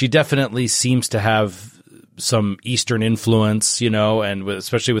she definitely seems to have some Eastern influence, you know, and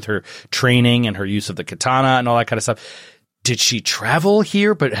especially with her training and her use of the katana and all that kind of stuff. Did she travel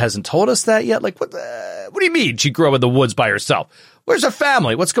here but hasn't told us that yet? Like, what do you mean she grew up in the woods by herself? Where's her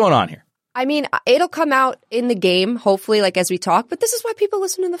family? What's going on here? I mean, it'll come out in the game, hopefully, like as we talk, but this is why people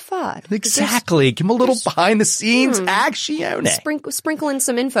listen to the FOD. Exactly. Give them a little behind the scenes action. Sprinkle in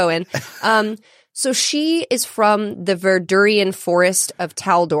some info in. So she is from the Verdurian forest of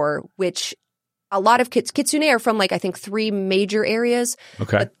Taldor, which a lot of Kitsune are from, like, I think 3 major areas.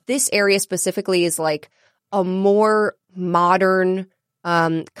 Okay. But this area specifically is like a more modern,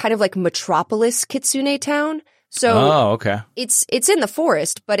 kind of like metropolis Kitsune town. So it's in the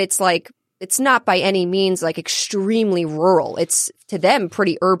forest, but it's like, it's not by any means like extremely rural. It's to them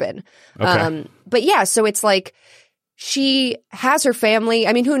pretty urban. Okay. But yeah, so it's like she has her family.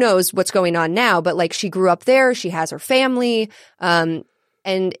 I mean, who knows what's going on now, but like she grew up there. She has her family. And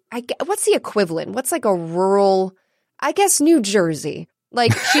what's the equivalent? What's like a rural, I guess, New Jersey?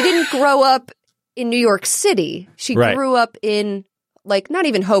 Like she didn't grow up in New York City. She grew up in like not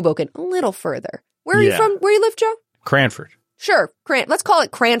even Hoboken, a little further. Where are you from? Where you live, Joe? Cranford. Sure. Let's call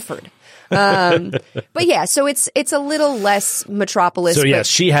it Cranford. But yeah, so it's a little less metropolis. So yes,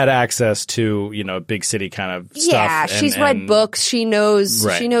 she had access to, you know, big city kind of stuff. Yeah, she's read books. She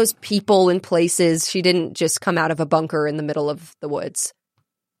knows people and places. She didn't just come out of a bunker in the middle of the woods.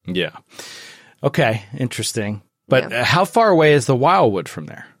 Yeah. Okay. Interesting. But how far away is the Wildwood from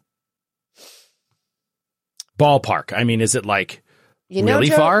there? Ballpark. I mean, is it like really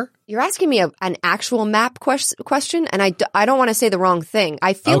Joe, far? You're asking me an actual map question, and I don't want to say the wrong thing.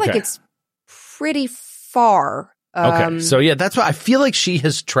 I feel like it's pretty far. Okay, so yeah, that's why I feel like she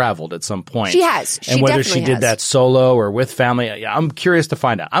has traveled at some point. She has. And whether she did that solo or with family, I'm curious to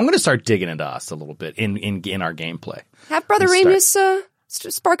find out. I'm going to start digging into us a little bit in our gameplay. Have Brother Ramius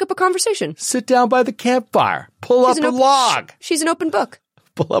spark up a conversation. Sit down by the campfire. Pull up a log. She's an open book.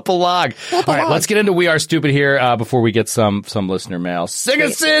 Pull up a log. All right, let's get into We Are Stupid here before we get some listener mail. Sing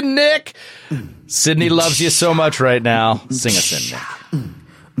us in, Nick. Sydney loves you so much right now. Sing us in,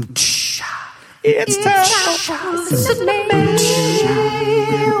 Nick. It's time. Listen to me.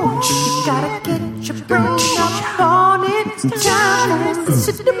 You gotta get your brain up on it. It's time.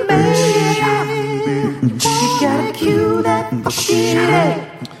 Listen to me.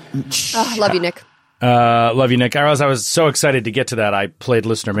 Love you, Nick. Love you, Nick. I was so excited to get to that. I played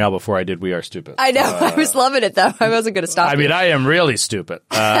listener mail before I did We Are Stupid. I know. I was loving it, though. I wasn't going to stop. I mean, I am really stupid.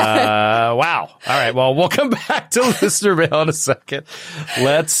 Wow. All right. Well, we'll come back to listener mail in a second.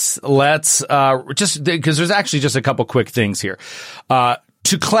 Let's just because there's actually just a couple quick things here.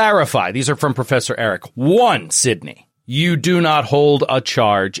 To clarify, these are from Professor Eric. 1, Sydney. You do not hold a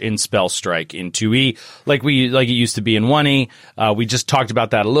charge in spell strike in 2E like it used to be in 1E. We just talked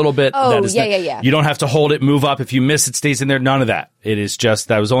about that a little bit. Oh, yeah. You don't have to hold it, move up. If you miss, it stays in there. None of that. It is just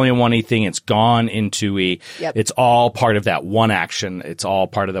that was only a 1E thing. It's gone in 2E. Yep. It's all part of that one action. It's all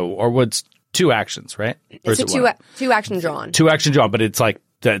part of what's 2 actions, right? Or It's a two action drawn. 2 action drawn, but it's like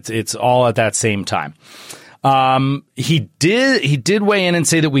that. It's all at that same time. He did weigh in and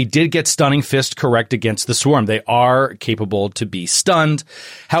say that we did get Stunning Fist correct against the Swarm. They are capable to be stunned.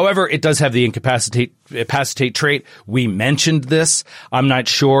 However, it does have the incapacitate trait. We mentioned this. I'm not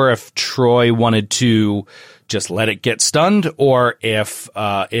sure if Troy wanted to just let it get stunned or if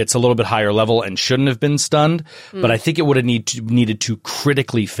it's a little bit higher level and shouldn't have been stunned. But I think it would have needed to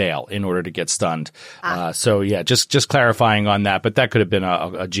critically fail in order to get stunned. So yeah, just clarifying on that. But that could have been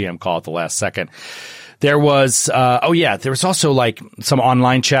a GM call at the last second. There was, there was also like some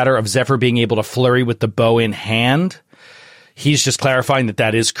online chatter of Zephyr being able to flurry with the bow in hand. He's just clarifying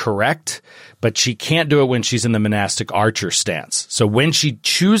that is correct, but she can't do it when she's in the monastic archer stance. So when she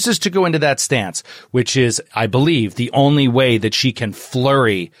chooses to go into that stance, which is, I believe, the only way that she can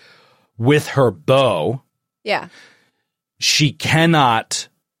flurry with her bow. Yeah. She cannot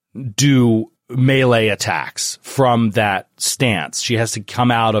do melee attacks from that stance. She has to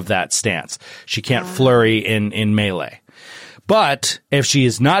come out of that stance. She can't flurry in melee. But if she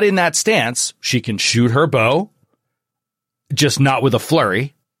is not in that stance, she can shoot her bow, just not with a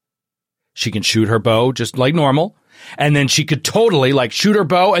flurry. She can shoot her bow just like normal. And then she could totally like shoot her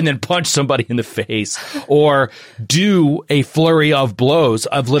bow and then punch somebody in the face or do a flurry of blows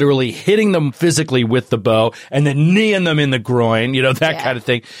of literally hitting them physically with the bow and then kneeing them in the groin, that kind of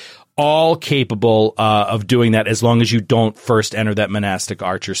thing. All capable of doing that as long as you don't first enter that monastic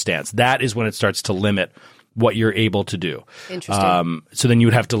archer stance. That is when it starts to limit what you're able to do. Interesting. So then you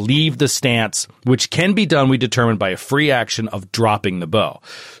would have to leave the stance, which can be done, we determined, by a free action of dropping the bow.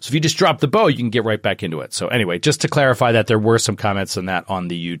 So if you just drop the bow, you can get right back into it. So anyway, just to clarify that, there were some comments on that on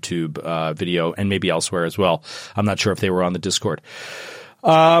the YouTube video and maybe elsewhere as well. I'm not sure if they were on the Discord.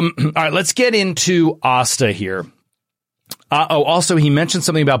 All right, let's get into Asta here. Also, he mentioned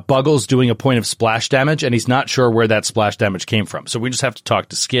something about Buggles doing a point of splash damage, and he's not sure where that splash damage came from. So we just have to talk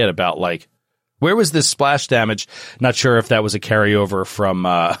to Skid about, like, where was this splash damage? Not sure if that was a carryover from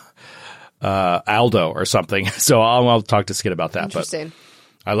Aldo or something. So I'll talk to Skid about that. Interesting.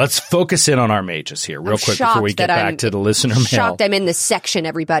 But let's focus in on our mages here real quick before we get back to the listener mail. Shocked I'm in this section,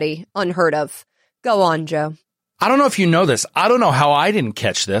 everybody. Unheard of. Go on, Joe. I don't know if you know this. I don't know how I didn't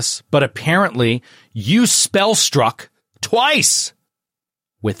catch this, but apparently you spell struck twice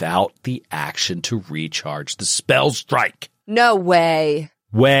without the action to recharge the spell strike. No way.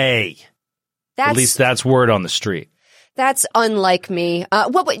 At least that's word on the street. That's unlike me.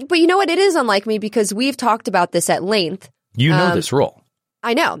 But you know what? It is unlike me because we've talked about this at length. You know this rule.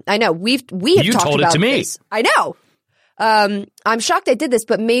 I know. We have talked about this. You told it to me. I know. I'm shocked I did this,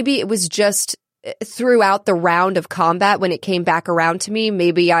 but maybe it was just throughout the round of combat when it came back around to me.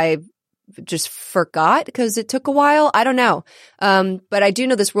 Maybe I just forgot because it took a while. I don't know. But I do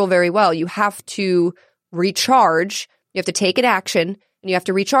know this rule very well. You have to recharge. You have to take an action and you have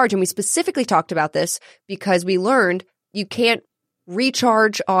to recharge. And we specifically talked about this because we learned you can't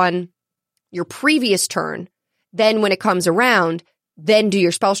recharge on your previous turn. Then when it comes around, then do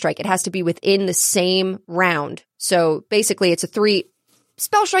your spell strike. It has to be within the same round. So basically it's a 3.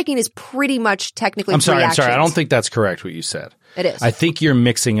 Spell striking is pretty much technically I'm sorry. actions. I don't think that's correct what you said. It is. I think you're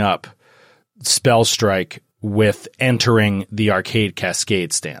mixing up spell strike with entering the arcade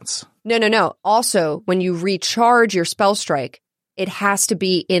cascade stance. No. Also, when you recharge your spell strike, it has to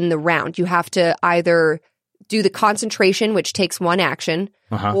be in the round. You have to either do the concentration, which takes one action,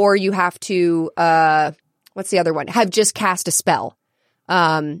 or you have to, what's the other one? Have just cast a spell.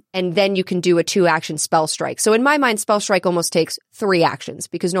 And then you can do a 2-action spell strike. So in my mind, spell strike almost takes 3 actions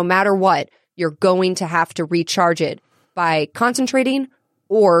because no matter what, you're going to have to recharge it by concentrating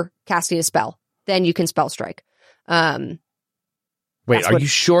or casting a spell. Then you can spell strike. Wait, are you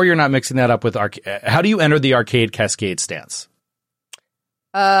sure you're not mixing that up with how do you enter the arcade cascade stance?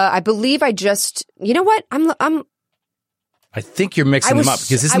 I believe I just, you know what? I think you're mixing them up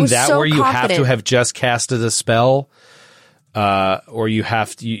because isn't that where you have to have just casted a spell? or you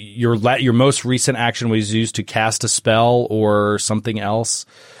have to, your most recent action was used to cast a spell or something else.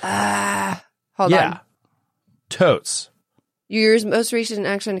 Hold on. Totes. Your most recent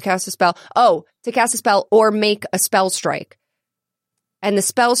action to cast a spell. Oh, to cast a spell or make a spell strike. And the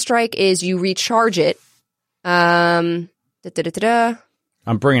spell strike is you recharge it. I'm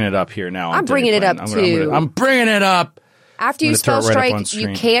bringing it up here now. I'm bringing it up too. I'm bringing it up. After you spell strike,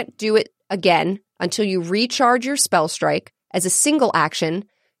 you can't do it again until you recharge your spell strike as a single action.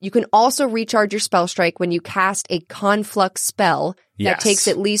 You can also recharge your spell strike when you cast a conflux spell that takes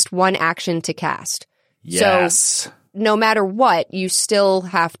at least one action to cast. Yes. So no matter what, you still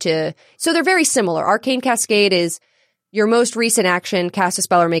have to. So they're very similar. Arcane Cascade is your most recent action, cast a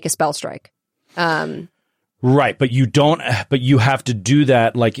spell or make a spell strike. Right, but you have to do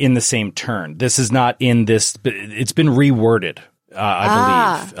that like in the same turn. This is not in this, it's been reworded,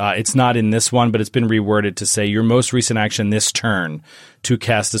 I believe. It's not in this one, but it's been reworded to say your most recent action this turn to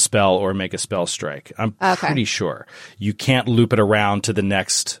cast a spell or make a spell strike. I'm pretty sure. You can't loop it around to the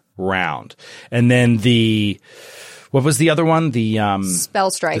next round. And then what was the other one? The spell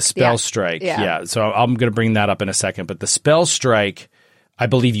strike. The spell strike. Yeah. So I'm going to bring that up in a second. But the spell strike, I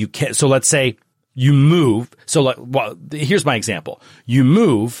believe you can. So let's say you move. So here's my example. You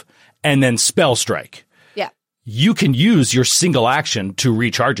move and then spell strike. Yeah. You can use your single action to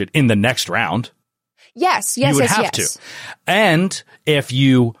recharge it in the next round. Yes. You would have to. And if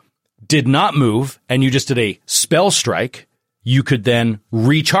you did not move and you just did a spell strike, you could then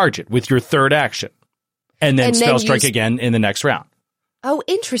recharge it with your third action. And then spell strike again in the next round. Oh,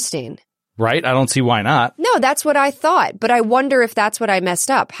 interesting. Right? I don't see why not. No, that's what I thought. But I wonder if that's what I messed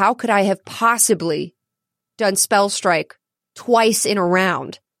up. How could I have possibly done spell strike twice in a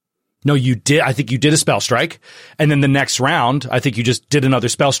round? No, you did. I think you did a spell strike. And then the next round, I think you just did another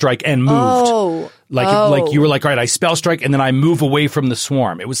spell strike and moved. Like you were like, all right, I spell strike and then I move away from the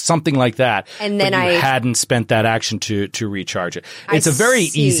swarm. It was something like that. And then I hadn't spent that action to recharge it. It's a very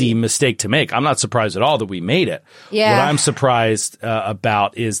easy mistake to make. I'm not surprised at all that we made it. Yeah. What I'm surprised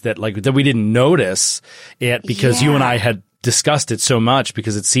about is that that we didn't notice it because you and I had discussed it so much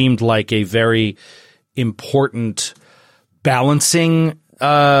because it seemed like a very important balancing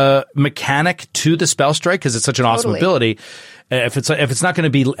mechanic to the spell strike because it's such an awesome ability. If it's not going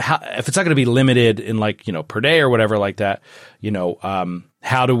to be limited in per day or whatever like that,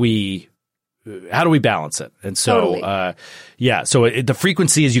 how do we balance it? And so so the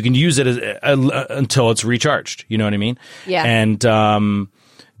frequency is you can use it until it's recharged. You know what I mean? Yeah. And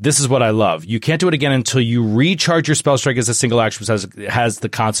this is what I love. You can't do it again until you recharge your spell strike as a single action, which has the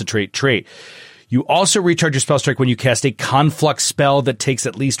concentrate trait. You also recharge your spell strike when you cast a conflux spell that takes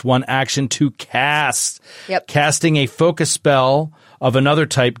at least one action to cast. Yep. Casting a focus spell of another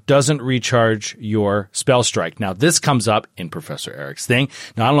type doesn't recharge your spell strike. Now, this comes up in Professor Eric's thing.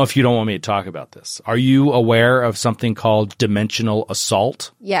 Now, I don't know if you don't want me to talk about this. Are you aware of something called dimensional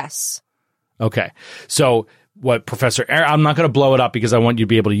assault? Yes. Okay. So what Professor Eric, I'm not going to blow it up because I want you to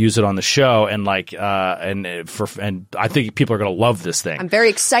be able to use it on the show and and I think people are going to love this thing. I'm very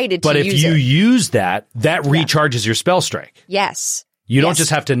excited to use it. But if you use that recharges your spell strike. Yes. You don't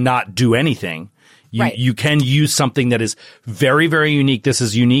just have to not do anything. You can use something that is very, very unique. This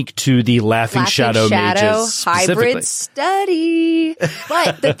is unique to the Laughing Shadow mages hybrid study.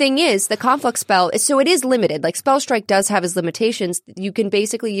 But the thing is, the conflux spell, so it is limited. Like spell strike does have its limitations. You can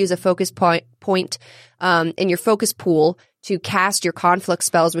basically use a focus point in your focus pool to cast your conflux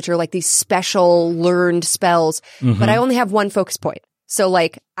spells, which are like these special learned spells. Mm-hmm. But I only have one focus point. So I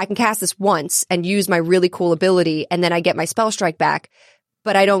can cast this once and use my really cool ability, and then I get my spell strike back.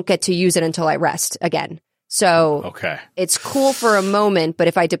 But I don't get to use it until I rest again. So it's cool for a moment, but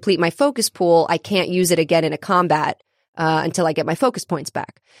if I deplete my focus pool, I can't use it again in a combat until I get my focus points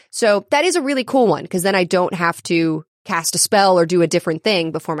back. So that is a really cool one because then I don't have to cast a spell or do a different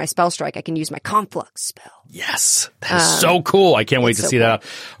thing before my spell strike. I can use my conflux spell. Yes. That is so cool. I can't wait to see that.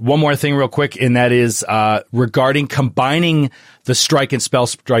 One more thing real quick, and that is regarding combining the strike and spell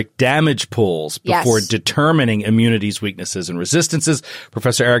strike damage pools before determining immunities, weaknesses, and resistances.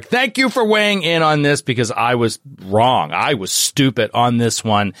 Professor Eric, thank you for weighing in on this because I was wrong. I was stupid on this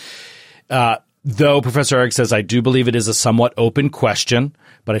one. Though Professor Eric says, I do believe it is a somewhat open question,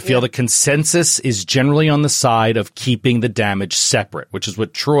 but I feel the consensus is generally on the side of keeping the damage separate, which is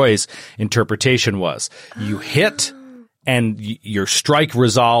what Troy's interpretation was. You hit and your strike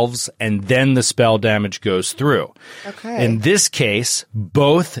resolves and then the spell damage goes through. Okay. In this case,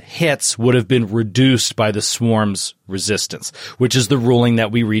 both hits would have been reduced by the swarm's resistance, which is the ruling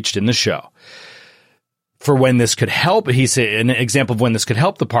that we reached in the show. for when this could help, he said an example of when this could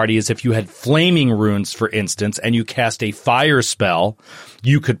help the party is if you had flaming runes, for instance, and you cast a fire spell,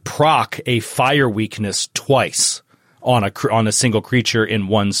 you could proc a fire weakness twice on a single creature in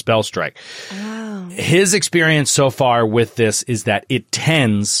one spell strike. Wow. His experience so far with this is that it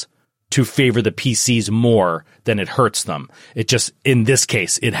tends to favor the PCs more than it hurts them. It just, in this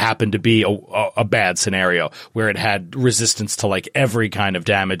case, it happened to be a bad scenario where it had resistance to like every kind of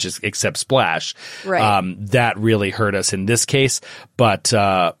damage except splash. Right. That really hurt us in this case. But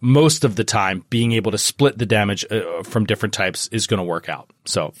most of the time, being able to split the damage from different types is going to work out.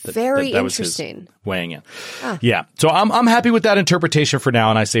 So very that was interesting. his weighing in. Yeah. So I'm happy with that interpretation for now,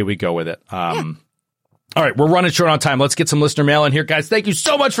 and I say we go with it. All right, we're running short on time. Let's get some listener mail in here, guys. Thank you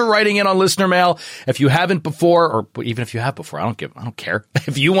so much for writing in on listener mail. If you haven't before, or even if you have before, I don't care.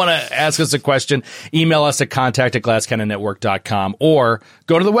 If you want to ask us a question, email us at contact@glasscannonnetwork.com or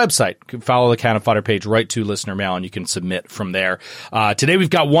go to the website. Follow the Cannon Fodder page right to listener mail, and you can submit from there. Today we've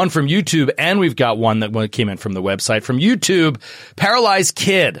got one from YouTube, and we've got one that came in from the website. From YouTube, Paralyzed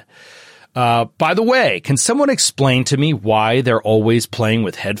Kid. By the way, can someone explain to me why they're always playing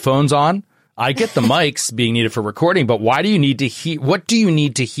with headphones on? I get the mics being needed for recording, but why do you need to what do you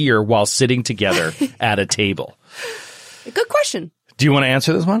need to hear while sitting together at a table? Good question. Do you want to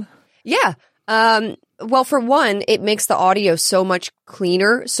answer this one? Yeah. Well, for one, it makes the audio so much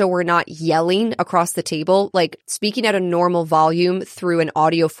cleaner, so we're not yelling across the table. Like, speaking at a normal volume through an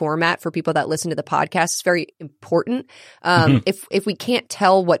audio format for people that listen to the podcast is very important. If we can't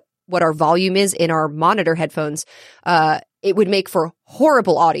tell what our volume is in our monitor headphones, it would make for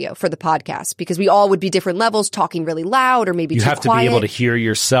horrible audio for the podcast because we all would be different levels, talking really loud or maybe too quiet. You have to be able to hear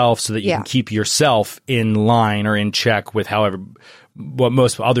yourself so that you can keep yourself in line or in check with what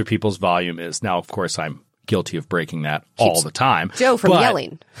most other people's volume is. Now, of course, I'm guilty of breaking that all the time. Joe from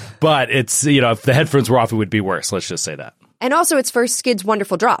yelling. But it's, if the headphones were off, it would be worse. Let's just say that. And also, it's for Skid's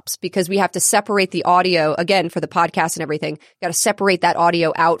Wonderful Drops because we have to separate the audio, again, for the podcast and everything. Got to separate that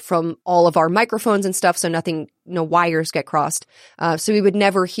audio out from all of our microphones and stuff so no wires get crossed. So we would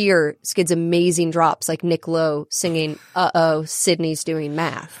never hear Skid's amazing drops like Nick Lowe singing, "Uh-oh, Sydney's doing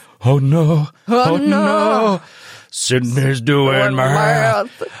math." Oh, no. Oh, no. Sydney's doing math.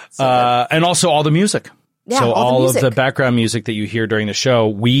 And also all the music. Yeah, so all of the background music that you hear during the show,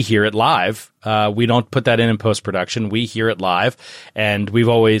 we hear it live. We don't put that in post-production. We hear it live. And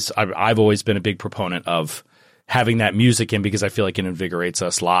I've always been a big proponent of having that music in because I feel like it invigorates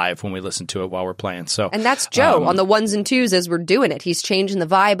us live when we listen to it while we're playing. And that's Joe on the ones and twos as we're doing it. He's changing the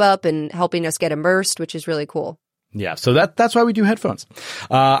vibe up and helping us get immersed, which is really cool. Yeah, so that's why we do headphones.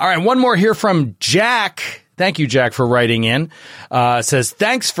 All right, one more here from Jack. Thank you, Jack, for writing in. Says,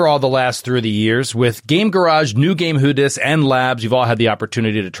 thanks for all the laughs through the years. With Game Garage, New Game Hoodis, and Labs, you've all had the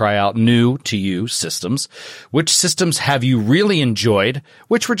opportunity to try out new to you systems. Which systems have you really enjoyed?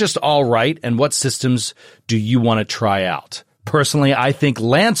 Which were just all right? And what systems do you want to try out? Personally, I think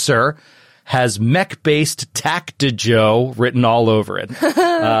Lancer has mech-based Tactijo written all over it.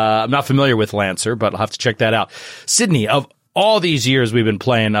 I'm not familiar with Lancer, but I'll have to check that out. Sydney, of all these years we've been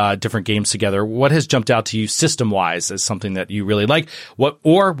playing different games together, what has jumped out to you system-wise as something that you really like?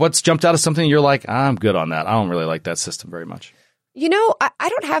 What's jumped out as something you're like, I'm good on that. I don't really like that system very much. I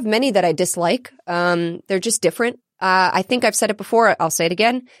don't have many that I dislike. They're just different. I think I've said it before. I'll say it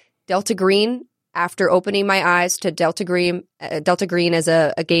again. Delta Green, after opening my eyes to Delta Green as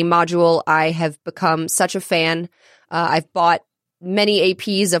a game module, I have become such a fan. I've bought many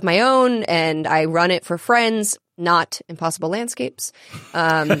APs of my own, and I run it for friends. Not Impossible Landscapes.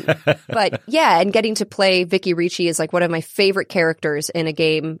 But yeah, and getting to play Vicky Ricci is like one of my favorite characters in a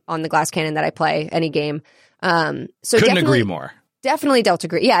game on the Glass Cannon that I play, any game. So couldn't agree more. Definitely Delta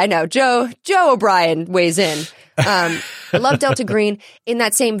Green. Yeah, I know. Joe O'Brien weighs in. I love Delta Green. In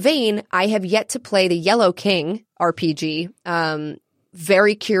that same vein, I have yet to play the Yellow King RPG.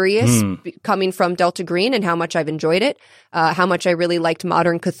 Very curious coming from Delta Green and how much I've enjoyed it. How much I really liked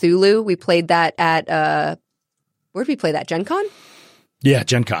Modern Cthulhu. We played that at where did we play that? Gen Con? Yeah,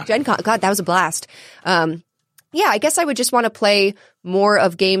 Gen Con. God, that was a blast. Yeah, I guess I would just want to play more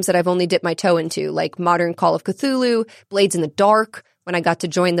of games that I've only dipped my toe into, like Modern Call of Cthulhu, Blades in the Dark, when I got to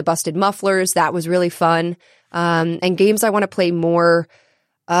join the Busted Mufflers. That was really fun. And games I want to play more.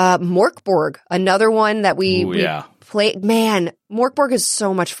 Morkborg, another one that we played. Man, Morkborg is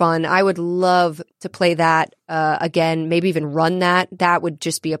so much fun. I would love to play that again, maybe even run that. That would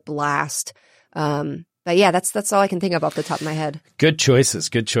just be a blast. But yeah, that's all I can think of off the top of my head. Good choices.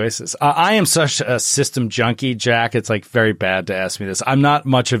 Good choices. I am such a system junkie, Jack. It's like very bad to ask me this. I'm not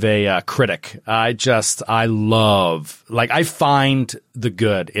much of a critic. I find the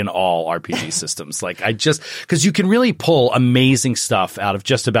good in all RPG systems. Like because you can really pull amazing stuff out of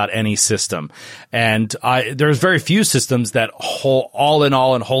just about any system. And there's very few systems that all in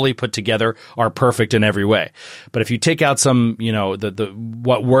all and wholly put together are perfect in every way. But if you take out some,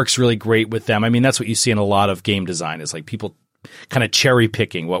 what works really great with them, I mean, that's what you see in a lot of game design is like people kind of cherry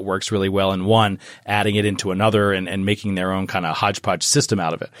picking what works really well in one, adding it into another and making their own kind of hodgepodge system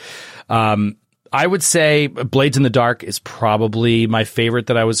out of it. I would say Blades in the Dark is probably my favorite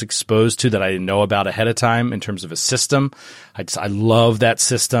that I was exposed to that I didn't know about ahead of time in terms of a system. I love that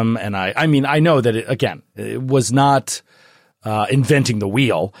system. And I mean, I know that it was not inventing the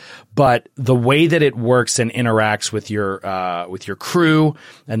wheel, but the way that it works and interacts with your crew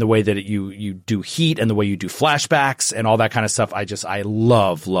and the way that you do heat and the way you do flashbacks and all that kind of stuff. I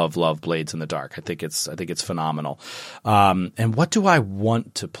love Blades in the Dark. I think it's phenomenal. And what do I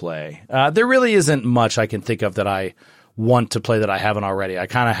want to play? There really isn't much I can think of that I want to play that I haven't already. I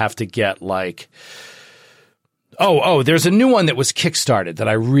kind of have to get like, there's a new one that was kickstarted that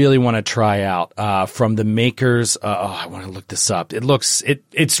I really want to try out from the makers. I want to look this up. It looks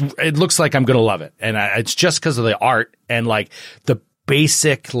like I'm going to love it, and it's just because of the art and like the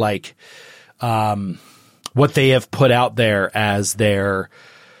basic what they have put out there as their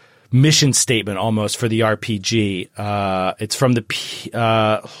mission statement almost for the RPG. It's from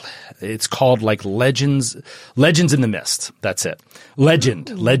it's called like Legends in the Mist. That's it.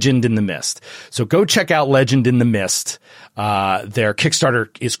 Legend in the Mist. So go check out Legend in the Mist. Their Kickstarter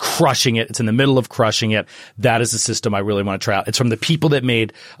is crushing it. It's in the middle of crushing it. That is a system I really want to try out. It's from the people that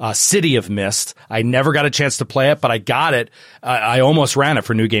made City of Mist. I never got a chance to play it, but I got it. I almost ran it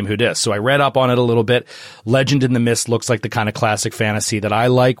for New Game Who Dis. So I read up on it a little bit. Legend in the Mist looks like the kind of classic fantasy that I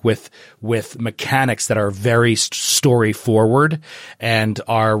like with mechanics that are very story forward and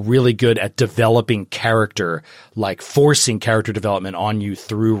are really good at developing character, like forcing character development on you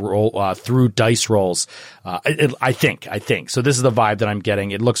through dice rolls. I think. So this is the vibe that I'm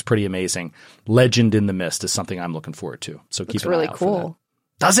getting. It looks pretty amazing. Legend in the Mist is something I'm looking forward to. So keep an eye out for that.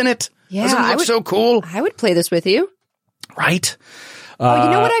 Doesn't it? Yeah. Doesn't it look so cool? I would play this with you. Right? You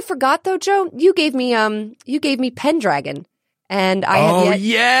know what I forgot though, Joe? You gave me Pendragon. And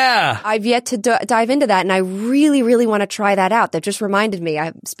I've yet to dive into that, and I really, really want to try that out. That just reminded me.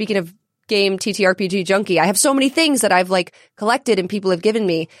 Speaking of game TTRPG junkie, I have so many things that I've like collected and people have given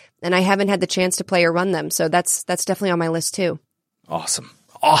me, and I haven't had the chance to play or run them. So that's definitely on my list too. Awesome.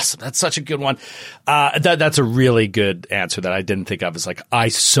 That's such a good one. That's a really good answer that I didn't think of. Is like, I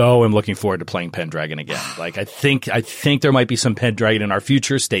so am looking forward to playing Pendragon again. Like, I think there might be some Pendragon in our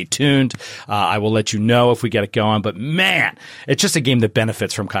future. Stay tuned. I will let you know if we get it going. But man, it's just a game that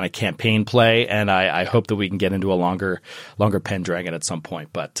benefits from kind of campaign play. And I hope that we can get into a longer Pendragon at some point.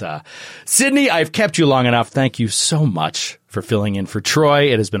 But, Sydney, I've kept you long enough. Thank you so much for filling in for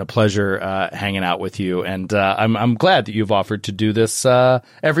Troy. It has been a pleasure hanging out with you, and I'm glad that you've offered to do this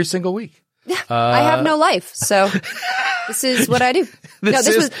every single week. Yeah, I have no life, so this is what I do.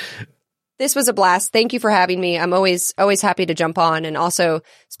 This was a blast. Thank you for having me. I'm always happy to jump on, and also,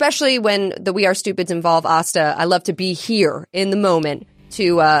 especially when the We Are Stupids involve Asta, I love to be here in the moment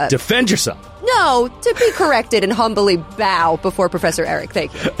to defend yourself. No, to be corrected and humbly bow before Professor Eric.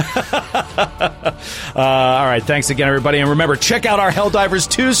 Thank you. All right. Thanks again, everybody. And remember, check out our Helldivers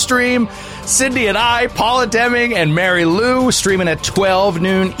 2 stream. Cindy and I, Paula Deming and Mary Lou, streaming at 12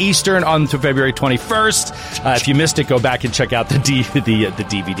 noon Eastern on February 21st. If you missed it, go back and check out the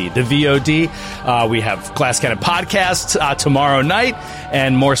DVD, the VOD. We have Glass Cannon podcasts tomorrow night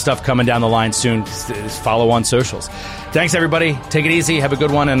and more stuff coming down the line soon. Follow on socials. Thanks, everybody. Take it easy. Have a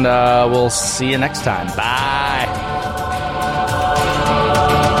good one, and we'll see you next time. Bye.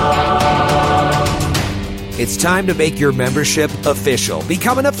 It's time to make your membership official.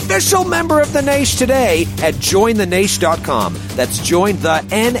 Become an official member of the Naish today at jointhenaish.com. That's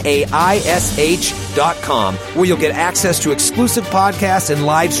jointhenaish.com, where you'll get access to exclusive podcasts and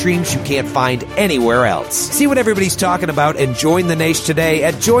live streams you can't find anywhere else. See what everybody's talking about and join the Naish today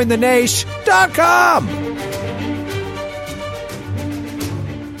at jointhenaish.com.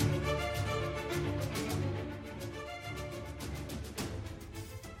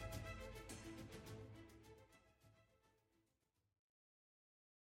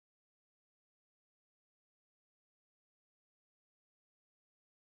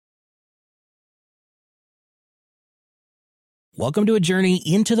 Welcome to a journey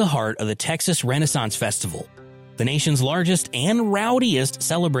into the heart of the Texas Renaissance Festival, the nation's largest and rowdiest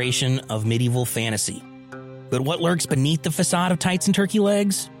celebration of medieval fantasy. But what lurks beneath the facade of tights and turkey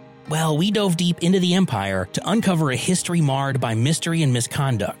legs? Well, we dove deep into the empire to uncover a history marred by mystery and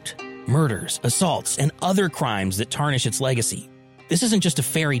misconduct, murders, assaults, and other crimes that tarnish its legacy. This isn't just a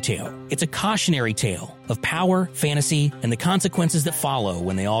fairy tale. It's a cautionary tale of power, fantasy, and the consequences that follow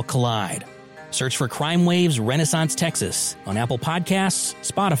when they all collide. Search for Crime Waves Renaissance Texas on Apple Podcasts,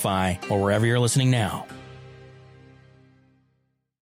 Spotify, or wherever you're listening now.